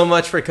 thank you so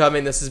much for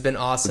coming. This has been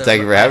awesome.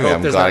 Thank you for having me. I hope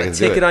I'm there's glad not I a could do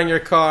ticket it. on your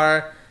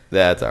car.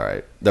 That's all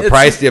right. The It's-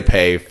 price you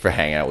pay for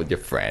hanging out with your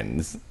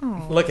friends.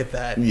 Look at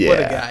that. Yeah. What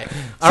a guy.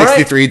 All right.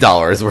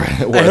 $63 worth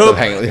hope- of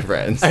hanging out with your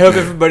friends. I hope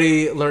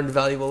everybody learned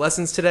valuable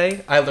lessons today.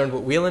 I learned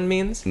what wheeling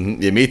means.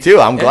 Yeah, me too.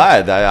 I'm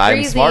glad. I'm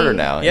Breezy. smarter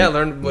now. Yeah, I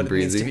learned what it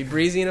means to be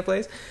breezy in a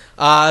place.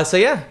 So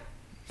yeah,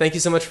 thank you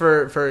so much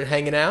for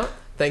hanging out.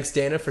 Thanks,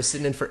 Dana, for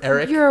sitting in for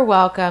Eric. You're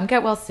welcome.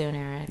 Get well soon,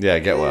 Eric. Yeah,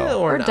 get Yeah, well.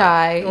 Or not.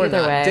 die, Or either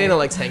not. way. Dana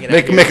likes hanging out.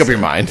 Make here, up so- your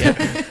mind. Shoot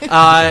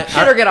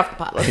or get off the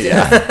pot. Let's do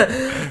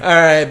it. All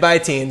right, bye,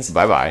 teens.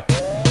 Bye bye.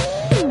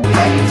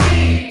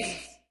 Magazine.